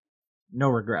 No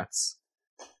regrets.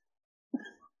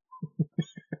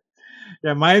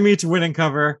 Yeah, Miami to win and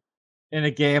cover. in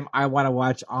a game I want to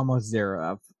watch almost zero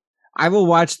of. I will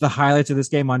watch the highlights of this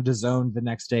game on DAZN the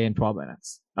next day in 12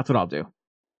 minutes. That's what I'll do.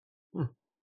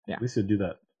 Yeah. We should do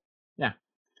that. Yeah.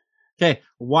 Okay.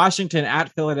 Washington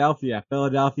at Philadelphia.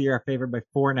 Philadelphia are favored by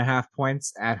 4.5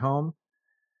 points at home.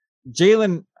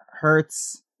 Jalen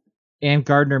Hurts and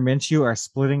Gardner Minshew are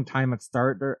splitting time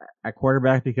at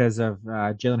quarterback because of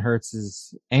Jalen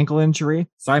Hurts' ankle injury.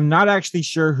 So I'm not actually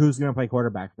sure who's going to play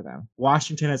quarterback for them.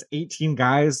 Washington has 18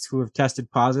 guys who have tested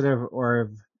positive or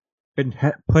have been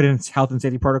put in health and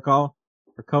safety protocol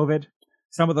for COVID.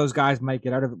 Some of those guys might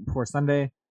get out of it before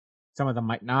Sunday. Some of them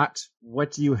might not.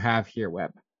 What do you have here,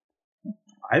 Webb?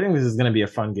 I think this is going to be a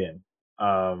fun game.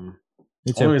 The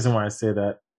only reason why I say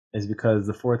that is because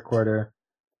the fourth quarter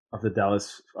of the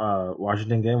Dallas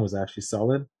Washington game was actually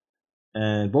solid,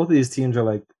 and both of these teams are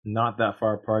like not that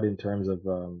far apart in terms of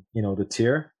the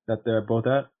tier that they're both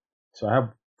at. So I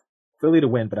have Philly to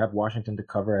win, but I have Washington to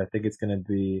cover. I think it's going to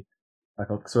be like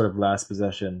a sort of last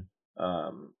possession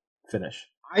finish.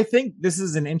 I think this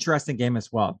is an interesting game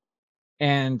as well,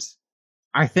 and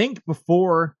I think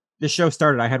before the show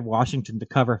started, I had Washington to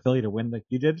cover, Philly to win, like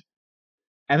you did,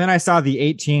 and then I saw the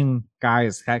 18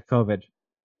 guys had COVID.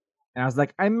 And I was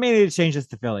like, I may need to change this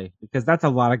to Philly because that's a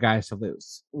lot of guys to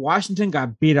lose. Washington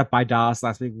got beat up by Dallas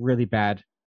last week really bad.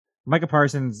 Micah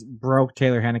Parsons broke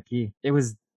Taylor Heinicke. It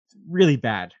was really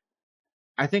bad.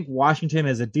 I think Washington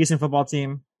is a decent football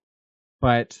team,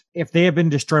 but if they have been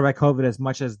destroyed by COVID as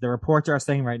much as the reports are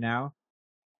saying right now,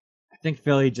 I think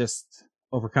Philly just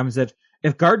overcomes it.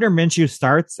 If Gardner Minshew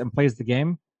starts and plays the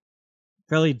game,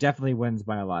 Philly definitely wins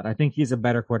by a lot. I think he's a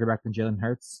better quarterback than Jalen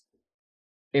Hurts.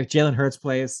 If Jalen Hurts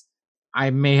plays, I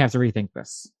may have to rethink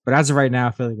this, but as of right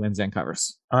now, Philly wins and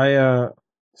covers. So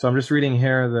I'm just reading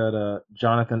here that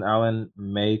Jonathan Allen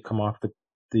may come off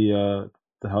the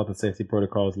health and safety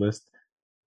protocols list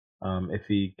if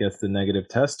he gets the negative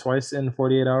test twice in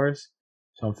 48 hours.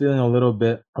 So I'm feeling a little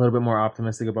bit more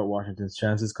optimistic about Washington's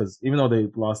chances because even though they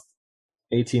lost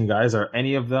 18 guys, are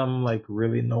any of them like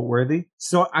really noteworthy?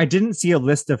 So I didn't see a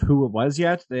list of who it was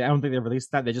yet. I don't think they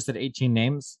released that. They just said 18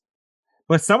 names.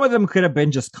 But some of them could have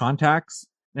been just contacts.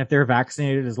 And if they're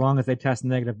vaccinated, as long as they test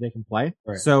negative, they can play.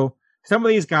 Right. So some of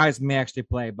these guys may actually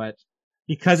play. But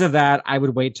because of that, I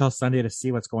would wait till Sunday to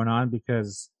see what's going on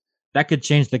because that could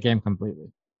change the game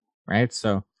completely. Right?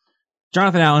 So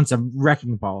Jonathan Allen's a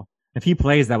wrecking ball. If he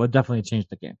plays, that would definitely change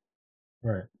the game.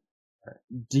 Right.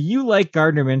 Do you like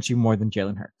Gardner Minshew more than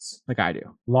Jalen Hurts? Like I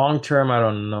do. Long term, I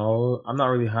don't know. I'm not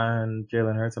really high on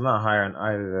Jalen Hurts. I'm not high on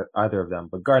either of them.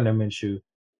 But Gardner Minshew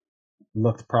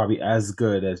looked probably as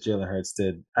good as Jalen Hurts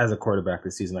did as a quarterback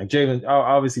this season. Like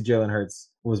obviously Jalen Hurts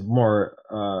was more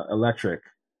electric,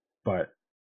 but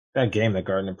that game that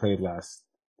Gardner played last,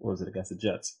 what was it, against the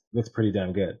Jets, looks pretty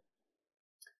damn good.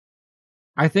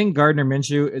 I think Gardner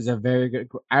Minshew is a very good.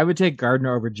 I would take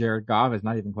Gardner over Jared Goff. It's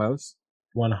not even close.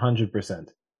 100%.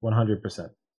 100%.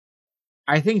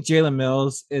 I think Jalen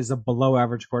Mills is a below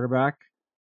average quarterback.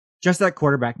 Just that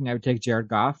quarterbacking, I would take Jared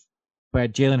Goff.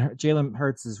 But Jalen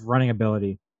Hurts' running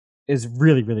ability is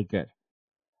really, really good.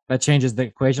 That changes the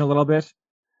equation a little bit.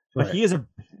 But right.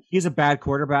 He is a bad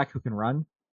quarterback who can run.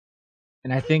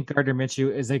 And I think Gardner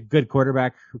Minshew is a good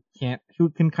quarterback who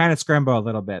can kind of scramble a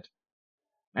little bit.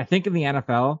 I think in the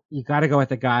NFL, you got to go with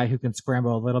the guy who can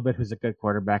scramble a little bit, who's a good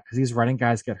quarterback, because these running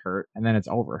guys get hurt and then it's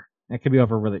over. It could be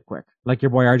over really quick, like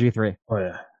your boy RG3. Oh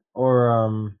yeah,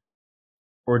 or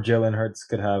Jalen Hurts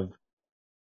could have.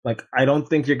 Like, I don't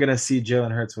think you're gonna see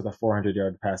Jalen Hurts with a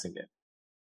 400-yard passing game.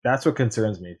 That's what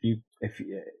concerns me. If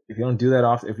you don't do that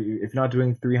often, if you're not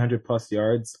doing 300+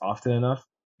 yards often enough,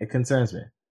 it concerns me.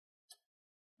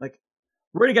 Like,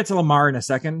 we're gonna get to Lamar in a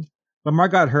second. Lamar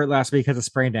got hurt last week because of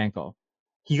sprained ankle.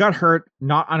 He got hurt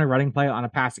not on a running play, on a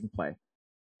passing play.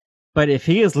 But if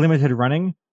he is limited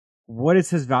running, what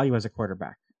is his value as a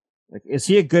quarterback? Like, is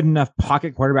he a good enough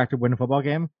pocket quarterback to win a football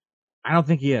game? I don't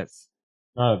think he is.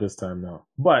 Not at this time, no.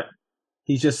 But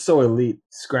he's just so elite,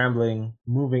 scrambling,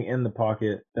 moving in the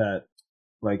pocket that,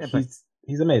 like,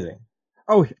 he's amazing.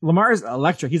 Oh, Lamar is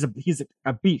electric. He's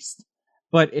a beast.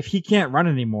 But if he can't run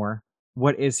anymore,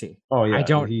 what is he? Oh yeah, I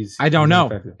don't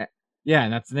know. Yeah,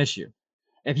 and that's an issue.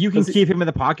 If you can keep him in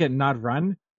the pocket and not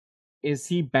run, is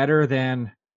he better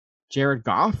than Jared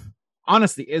Goff?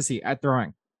 Honestly, is he at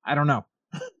throwing? I don't know.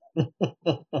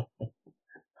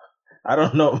 I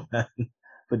don't know, man.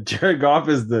 But Jared Goff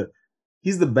he's the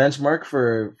benchmark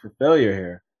for failure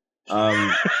here.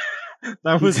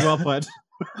 That was well put.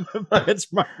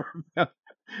 Benchmark for failure.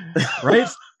 Right?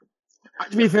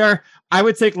 To be fair, I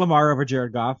would take Lamar over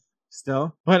Jared Goff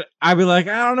still. But I'd be like,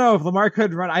 I don't know. If Lamar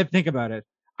could run, I'd think about it.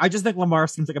 I just think Lamar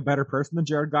seems like a better person than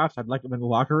Jared Goff. I'd like him in the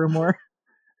locker room more.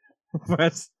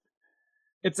 But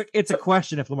it's a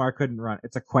question if Lamar couldn't run.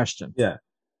 It's a question. Yeah.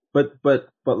 But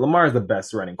Lamar is the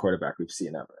best running quarterback we've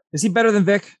seen ever. Is he better than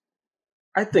Vic?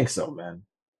 I think so, man.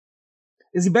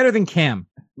 Is he better than Cam?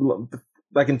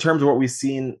 Like in terms of what we've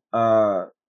seen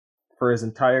for his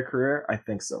entire career, I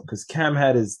think so. Because Cam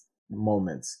had his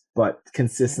moments, but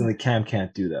consistently Cam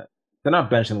can't do that. They're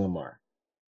not benching Lamar.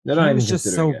 They're not Cam even is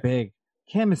just so it. big.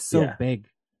 Cam is so big.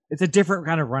 It's a different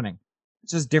kind of running.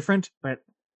 It's just different, but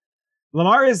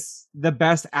Lamar is the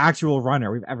best actual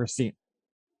runner we've ever seen.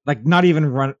 Like not even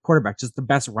run quarterback, just the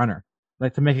best runner.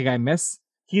 Like to make a guy miss,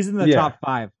 he's in the top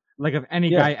 5, like of any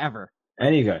guy ever.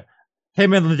 Any guy.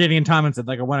 Him and LaDainian Tomlinson,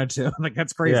 like a 1 or 2. Like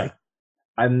that's crazy.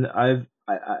 Yeah.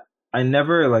 I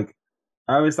never like.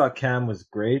 I always thought Cam was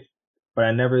great, but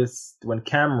I never. When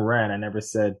Cam ran, I never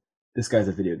said this guy's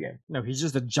a video game. No, he's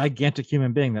just a gigantic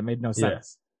human being that made no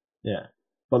sense. Yeah.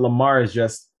 But Lamar is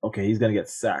just okay. He's gonna get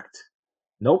sacked.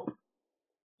 Nope.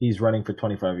 He's running for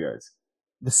 25 yards.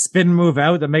 The spin move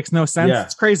out that makes no sense. Yeah.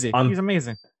 It's crazy. He's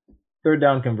amazing. Third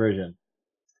down conversion.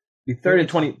 Be third and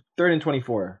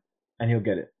 24, and he'll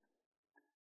get it.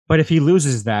 But if he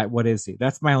loses that, what is he?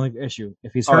 That's my only issue.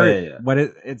 If he's hurt, what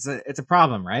is it's a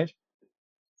problem, right?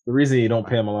 The reason you don't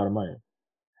pay him a lot of money.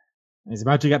 He's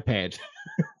about to get paid.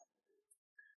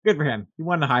 Good for him. He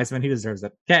won the Heisman. He deserves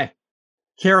it. Okay.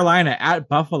 Carolina at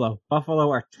Buffalo. Buffalo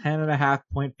are 10.5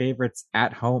 point favorites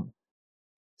at home.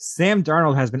 Sam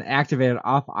Darnold has been activated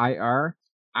off IR.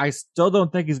 I still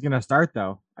don't think he's going to start,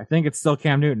 though. I think it's still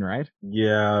Cam Newton, right?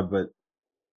 Yeah, but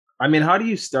I mean, how do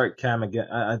you start Cam again?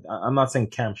 I'm not saying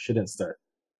Cam shouldn't start,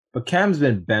 but Cam's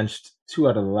been benched 2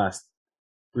 out of the last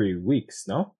 3 weeks,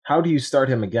 no? How do you start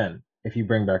him again if you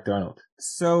bring back Darnold?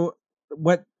 So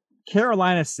what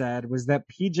Carolina said was that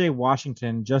PJ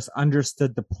Washington just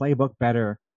understood the playbook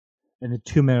better in the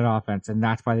 2-minute offense, and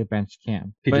that's why they benched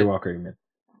Cam. PJ Walker, you mean?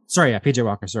 Sorry, PJ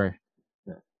Walker, sorry.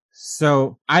 Yeah.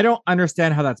 So I don't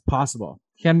understand how that's possible.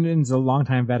 Cam Newton's a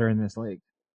longtime veteran in this league.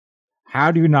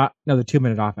 How do you not know the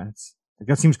 2-minute offense? Like,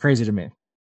 that seems crazy to me.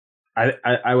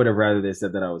 I would have rather they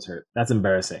said that I was hurt. That's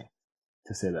embarrassing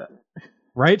to say that.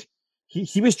 Right?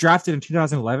 He was drafted in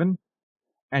 2011,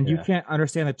 and you can't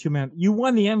understand the 2-minute. You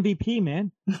won the MVP,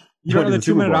 man. You don't know the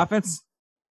 2-minute offense?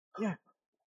 Yeah.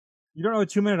 You don't know a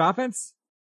 2-minute offense?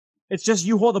 It's just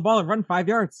you hold the ball and run 5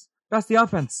 yards. That's the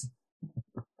offense.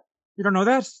 You don't know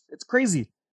that? It's crazy.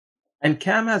 And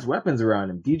Cam has weapons around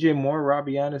him. DJ Moore,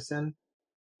 Robbie Anderson.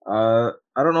 I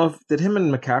don't know did him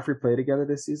and McCaffrey play together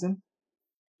this season?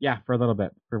 Yeah, for a little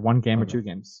bit. For 1 game or 2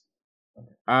 games.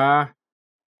 I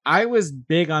was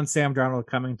big on Sam Darnold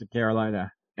coming to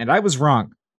Carolina, and I was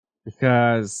wrong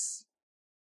because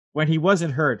when he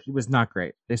wasn't hurt, he was not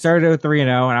great. They started out 3-0,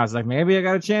 and I was like, maybe I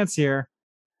got a chance here.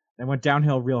 They went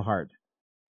downhill real hard.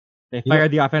 They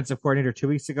fired the offensive coordinator 2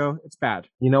 weeks ago. It's bad.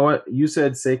 You know what? You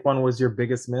said Saquon was your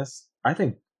biggest miss. I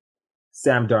think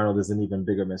Sam Darnold is an even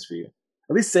bigger miss for you.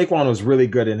 At least Saquon was really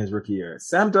good in his rookie year.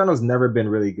 Sam Darnold's never been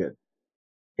really good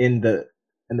in the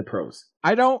pros.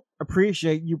 I don't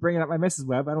appreciate you bringing up my Mrs.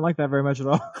 Webb. I don't like that very much at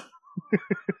all.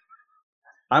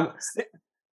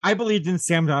 I believed in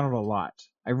Sam Darnold a lot.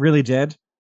 I really did.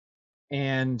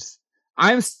 And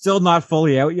I'm still not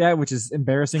fully out yet, which is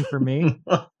embarrassing for me.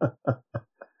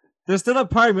 There's still a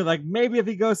part of me like, maybe if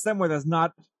he goes somewhere that's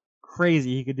not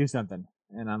crazy, he could do something.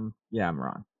 And I'm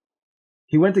wrong.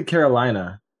 He went to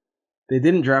Carolina. They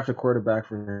didn't draft a quarterback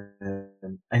for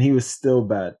him, and he was still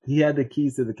bad. He had the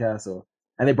keys to the castle.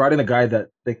 And they brought in a guy that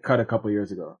they cut a couple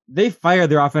years ago. They fired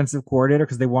their offensive coordinator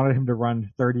because they wanted him to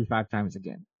run 35 times a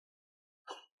game.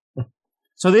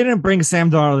 So they didn't bring Sam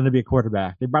Darnold in to be a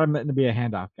quarterback. They brought him in to be a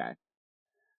handoff guy.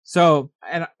 So,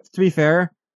 and to be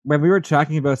fair, when we were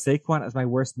talking about Saquon as my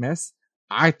worst miss,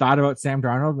 I thought about Sam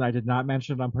Darnold, and I did not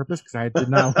mention it on purpose because I did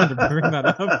not want to bring that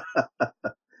up.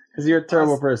 Because you're a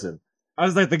terrible person. I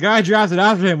was like, the guy drafted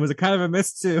after him was a kind of a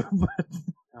miss too.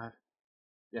 But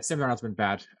yeah, Sam Darnold's been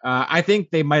bad. I think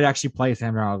they might actually play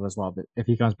Sam Darnold as well, but if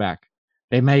he comes back.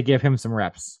 They may give him some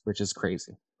reps, which is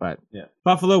crazy. But yeah,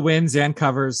 Buffalo wins and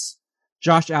covers.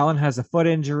 Josh Allen has a foot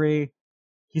injury.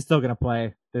 He's still going to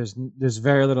play. There's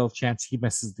very little chance he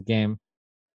misses the game.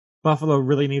 Buffalo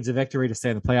really needs a victory to stay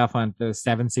in the playoff hunt. The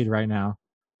 7 seed right now.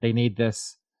 They need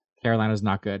this. Carolina's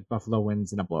not good. Buffalo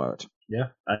wins in a blowout. Yeah,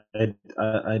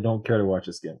 I don't care to watch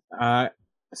this game.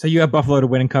 So you have Buffalo to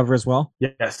win and cover as well?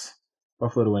 Yes,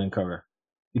 Buffalo to win and cover.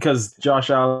 Because Josh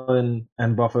Allen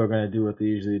and Buffalo are going to do what they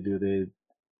usually do.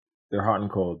 They're hot and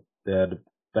cold. They had a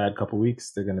bad couple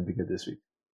weeks. They're going to be good this week.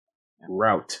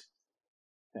 Route.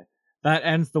 Okay. That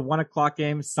ends the 1:00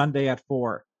 game Sunday at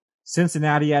 4.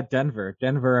 Cincinnati at Denver.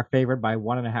 Denver are favored by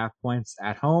 1.5 points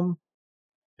at home.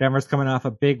 Denver's coming off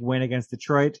a big win against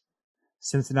Detroit.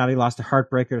 Cincinnati lost a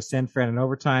heartbreaker to San Fran in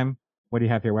overtime. What do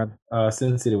you have here, Webb?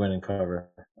 Cincy to win and cover.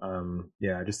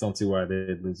 Yeah, I just don't see why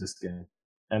they'd lose this game.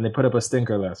 And they put up a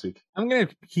stinker last week. I'm going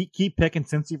to keep picking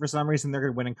Cincy for some reason. They're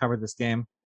going to win and cover this game.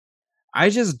 I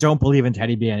just don't believe in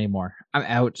Teddy B anymore. I'm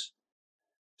out.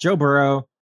 Joe Burrow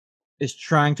is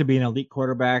trying to be an elite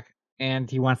quarterback,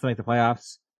 and he wants to make the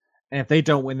playoffs. And if they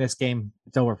don't win this game,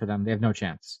 it's over for them. They have no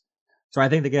chance. So I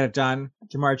think they get it done.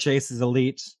 Jamar Chase is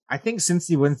elite. I think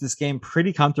Cincy wins this game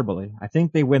pretty comfortably. I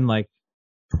think they win like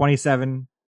 27-20.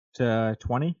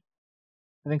 I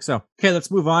think so. Okay, let's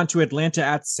move on to Atlanta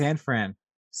at San Fran.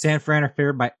 San Fran are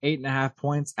favored by 8.5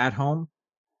 points at home.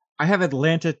 I have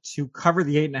Atlanta to cover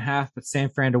the 8.5, but San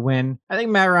Fran to win. I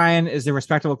think Matt Ryan is a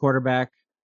respectable quarterback,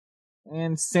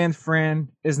 and San Fran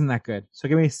isn't that good. So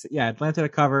give me, Atlanta to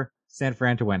cover, San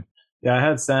Fran to win. Yeah, I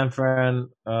had San Fran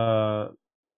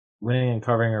winning and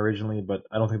covering originally, but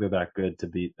I don't think they're that good to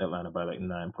beat Atlanta by like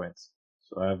 9 points.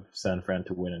 So I have San Fran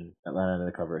to win and Atlanta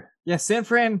to cover. Yeah, San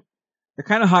Fran, they're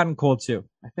kind of hot and cold too.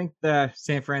 I think the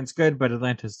San Fran's good, but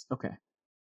Atlanta's okay.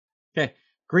 Okay,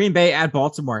 Green Bay at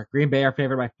Baltimore. Green Bay are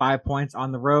favored by 5 points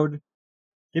on the road.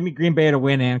 Give me Green Bay to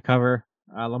win and cover.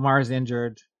 Lamar's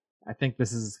injured. I think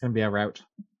this is going to be a rout.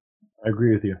 I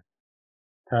agree with you.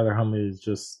 Tyler Huntley is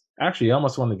just actually he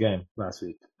almost won the game last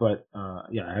week, but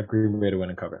yeah, I have Green Bay to win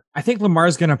and cover. I think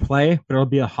Lamar's going to play, but it'll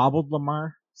be a hobbled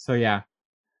Lamar. So yeah,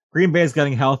 Green Bay is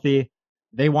getting healthy.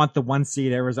 They want the 1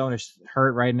 seed. Arizona's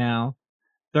hurt right now.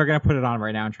 They're going to put it on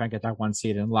right now and try and get that 1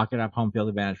 seed and lock it up home field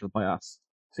advantage for the playoffs.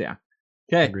 So yeah.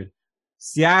 Okay. Agreed.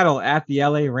 Seattle at the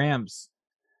LA Rams.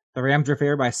 The Rams are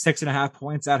favored by 6.5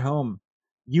 points at home.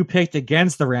 You picked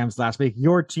against the Rams last week,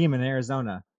 your team in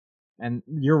Arizona, and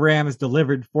your Rams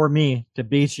delivered for me to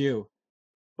beat you.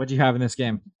 What do you have in this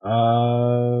game?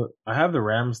 I have the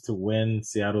Rams to win,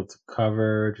 Seattle to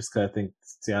cover, just because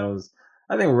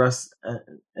I think Russ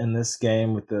in this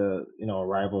game with the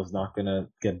rival is not gonna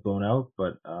get blown out,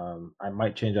 but I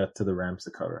might change that to the Rams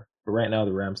to cover. But right now,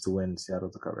 the Rams to win,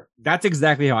 Seattle to cover. That's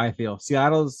exactly how I feel.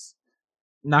 Seattle's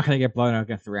not going to get blown out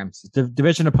against the Rams. It's a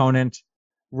division opponent.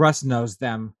 Russ knows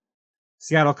them.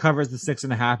 Seattle covers the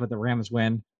 6.5, but the Rams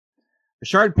win.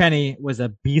 Rashard Penny was a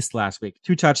beast last week.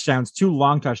 2 touchdowns, 2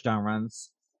 long touchdown runs.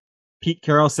 Pete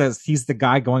Carroll says he's the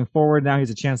guy going forward now. He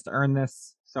has a chance to earn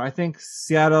this. So I think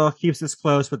Seattle keeps this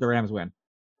close, but the Rams win.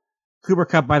 Cooper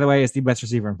Kupp, by the way, is the best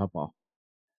receiver in football.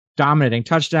 Dominating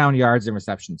touchdown, yards, and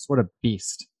receptions. What a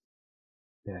beast.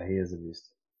 Yeah, he is a beast.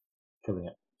 Killing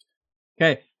it.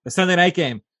 Okay, the Sunday night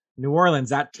game. New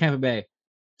Orleans at Tampa Bay.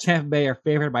 Tampa Bay are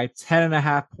favored by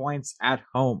 10.5 points at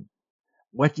home.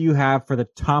 What do you have for the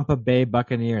Tampa Bay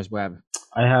Buccaneers, Webb?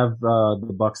 I have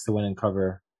the Bucs to win and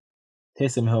cover.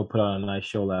 Taysom Hill put on a nice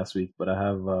show last week, but I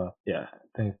have, I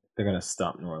think they're going to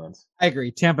stomp New Orleans. I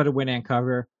agree. Tampa to win and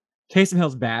cover. Taysom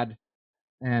Hill's bad,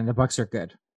 and the Bucs are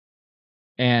good.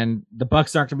 And the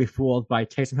Bucs aren't going to be fooled by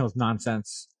Taysom Hill's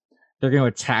nonsense. They're going to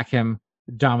attack him,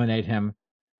 dominate him.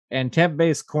 And Tampa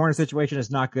Bay's corner situation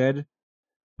is not good,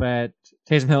 but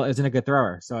Taysom Hill isn't a good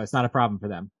thrower, so it's not a problem for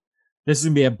them. This is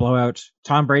going to be a blowout.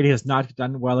 Tom Brady has not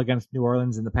done well against New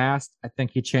Orleans in the past. I think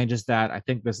he changes that. I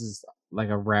think this is like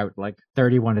a rout, like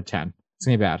 31-10. It's going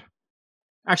to be bad.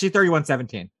 Actually,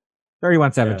 31-17.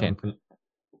 31-17.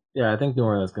 Yeah, I think New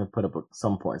Orleans is going to put up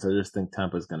some points. I just think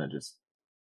Tampa's going to just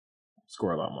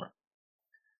score a lot more.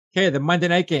 Okay, the Monday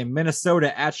night game,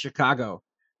 Minnesota at Chicago.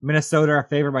 Minnesota are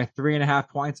favored by 3.5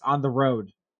 points on the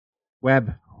road.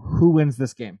 Webb, who wins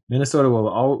this game? Minnesota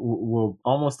will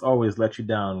almost always let you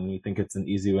down when you think it's an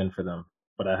easy win for them.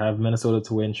 But I have Minnesota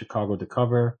to win, Chicago to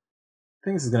cover. I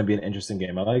think this is going to be an interesting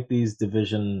game. I like these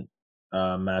division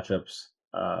matchups,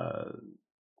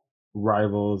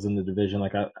 rivals in the division.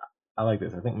 Like I like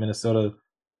this. I think Minnesota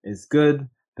is good.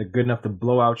 They're good enough to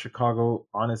blow out Chicago.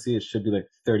 Honestly, it should be like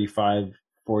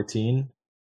 35-14.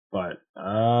 But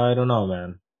I don't know,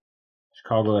 man.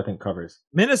 Chicago, I think, covers.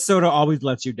 Minnesota always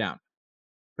lets you down.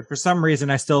 But for some reason,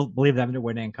 I still believe them to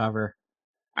win and cover.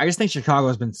 I just think Chicago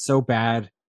has been so bad.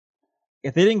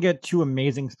 If they didn't get 2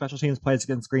 amazing special teams plays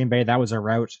against Green Bay, that was a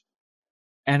rout.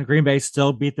 And Green Bay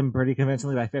still beat them pretty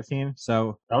convincingly by 15.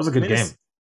 So that was a good game.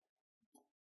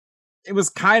 It was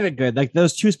kind of good. Like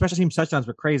those 2 special teams touchdowns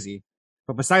were crazy.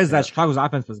 But besides that, Chicago's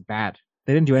offense was bad.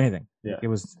 They didn't do anything. Yeah. It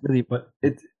was really... But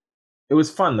it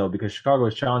was fun, though, because Chicago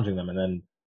was challenging them. And then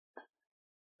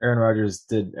Aaron Rodgers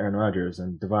did Aaron Rodgers,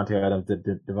 and Devontae Adams did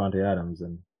Devontae Adams.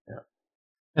 And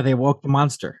yeah, they woke the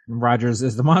monster. And Rodgers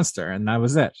is the monster. And that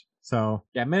was it. So,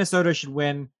 yeah, Minnesota should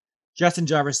win. Justin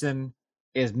Jefferson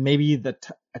is maybe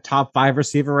a top 5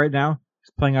 receiver right now.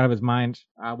 He's playing out of his mind.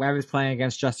 Webb is playing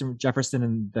against Justin Jefferson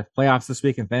in the playoffs this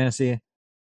week in fantasy.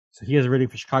 So he is ready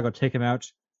for Chicago to take him out.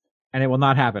 And it will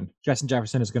not happen. Justin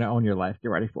Jefferson is going to own your life. Get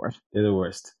ready for it. They're the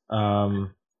worst. I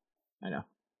know.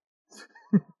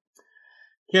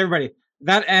 Okay, everybody.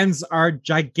 That ends our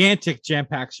gigantic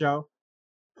jam-packed show.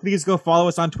 Please go follow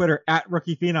us on Twitter at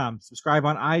Rookie Phenom. Subscribe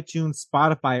on iTunes,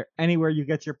 Spotify, or anywhere you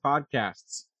get your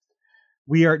podcasts.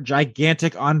 We are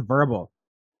gigantic on Verbal.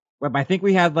 I think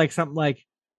we had something like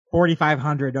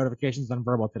 4,500 notifications on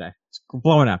Verbal today. It's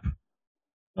blowing up.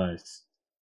 Nice.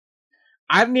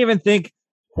 I didn't even think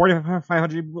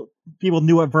 4,500 people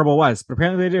knew what Verbal was, but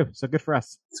apparently they do. So good for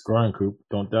us. It's growing, Coop.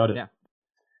 Don't doubt it. Yeah.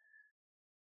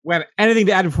 We have anything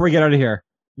to add before we get out of here?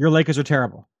 Your Lakers are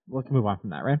terrible. We'll move on from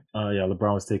that, right? Yeah,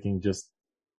 LeBron was taking just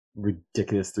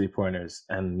ridiculous 3-pointers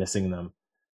and missing them.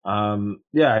 I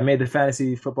made the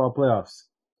fantasy football playoffs.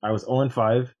 I was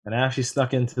 0-5, and I actually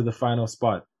snuck into the final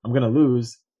spot. I'm going to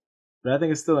lose, but I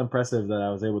think it's still impressive that I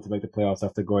was able to make the playoffs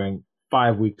after going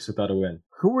 5 weeks without a win.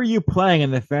 Who were you playing in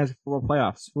the fantasy football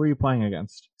playoffs? Who were you playing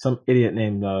against? Some idiot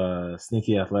named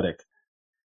Sneaky Athletic.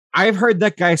 I've heard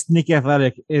that guy Sneaky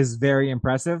Athletic is very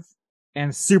impressive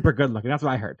and super good looking. That's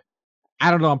what I heard.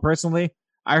 I don't know him personally.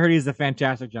 I heard he's a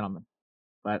fantastic gentleman,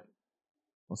 but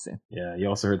we'll see. Yeah, you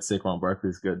also heard Saquon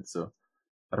Barkley's good, so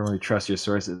I don't really trust your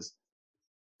sources.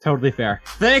 Totally fair.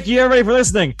 Thank you, everybody, for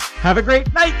listening. Have a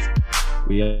great night.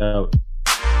 We out.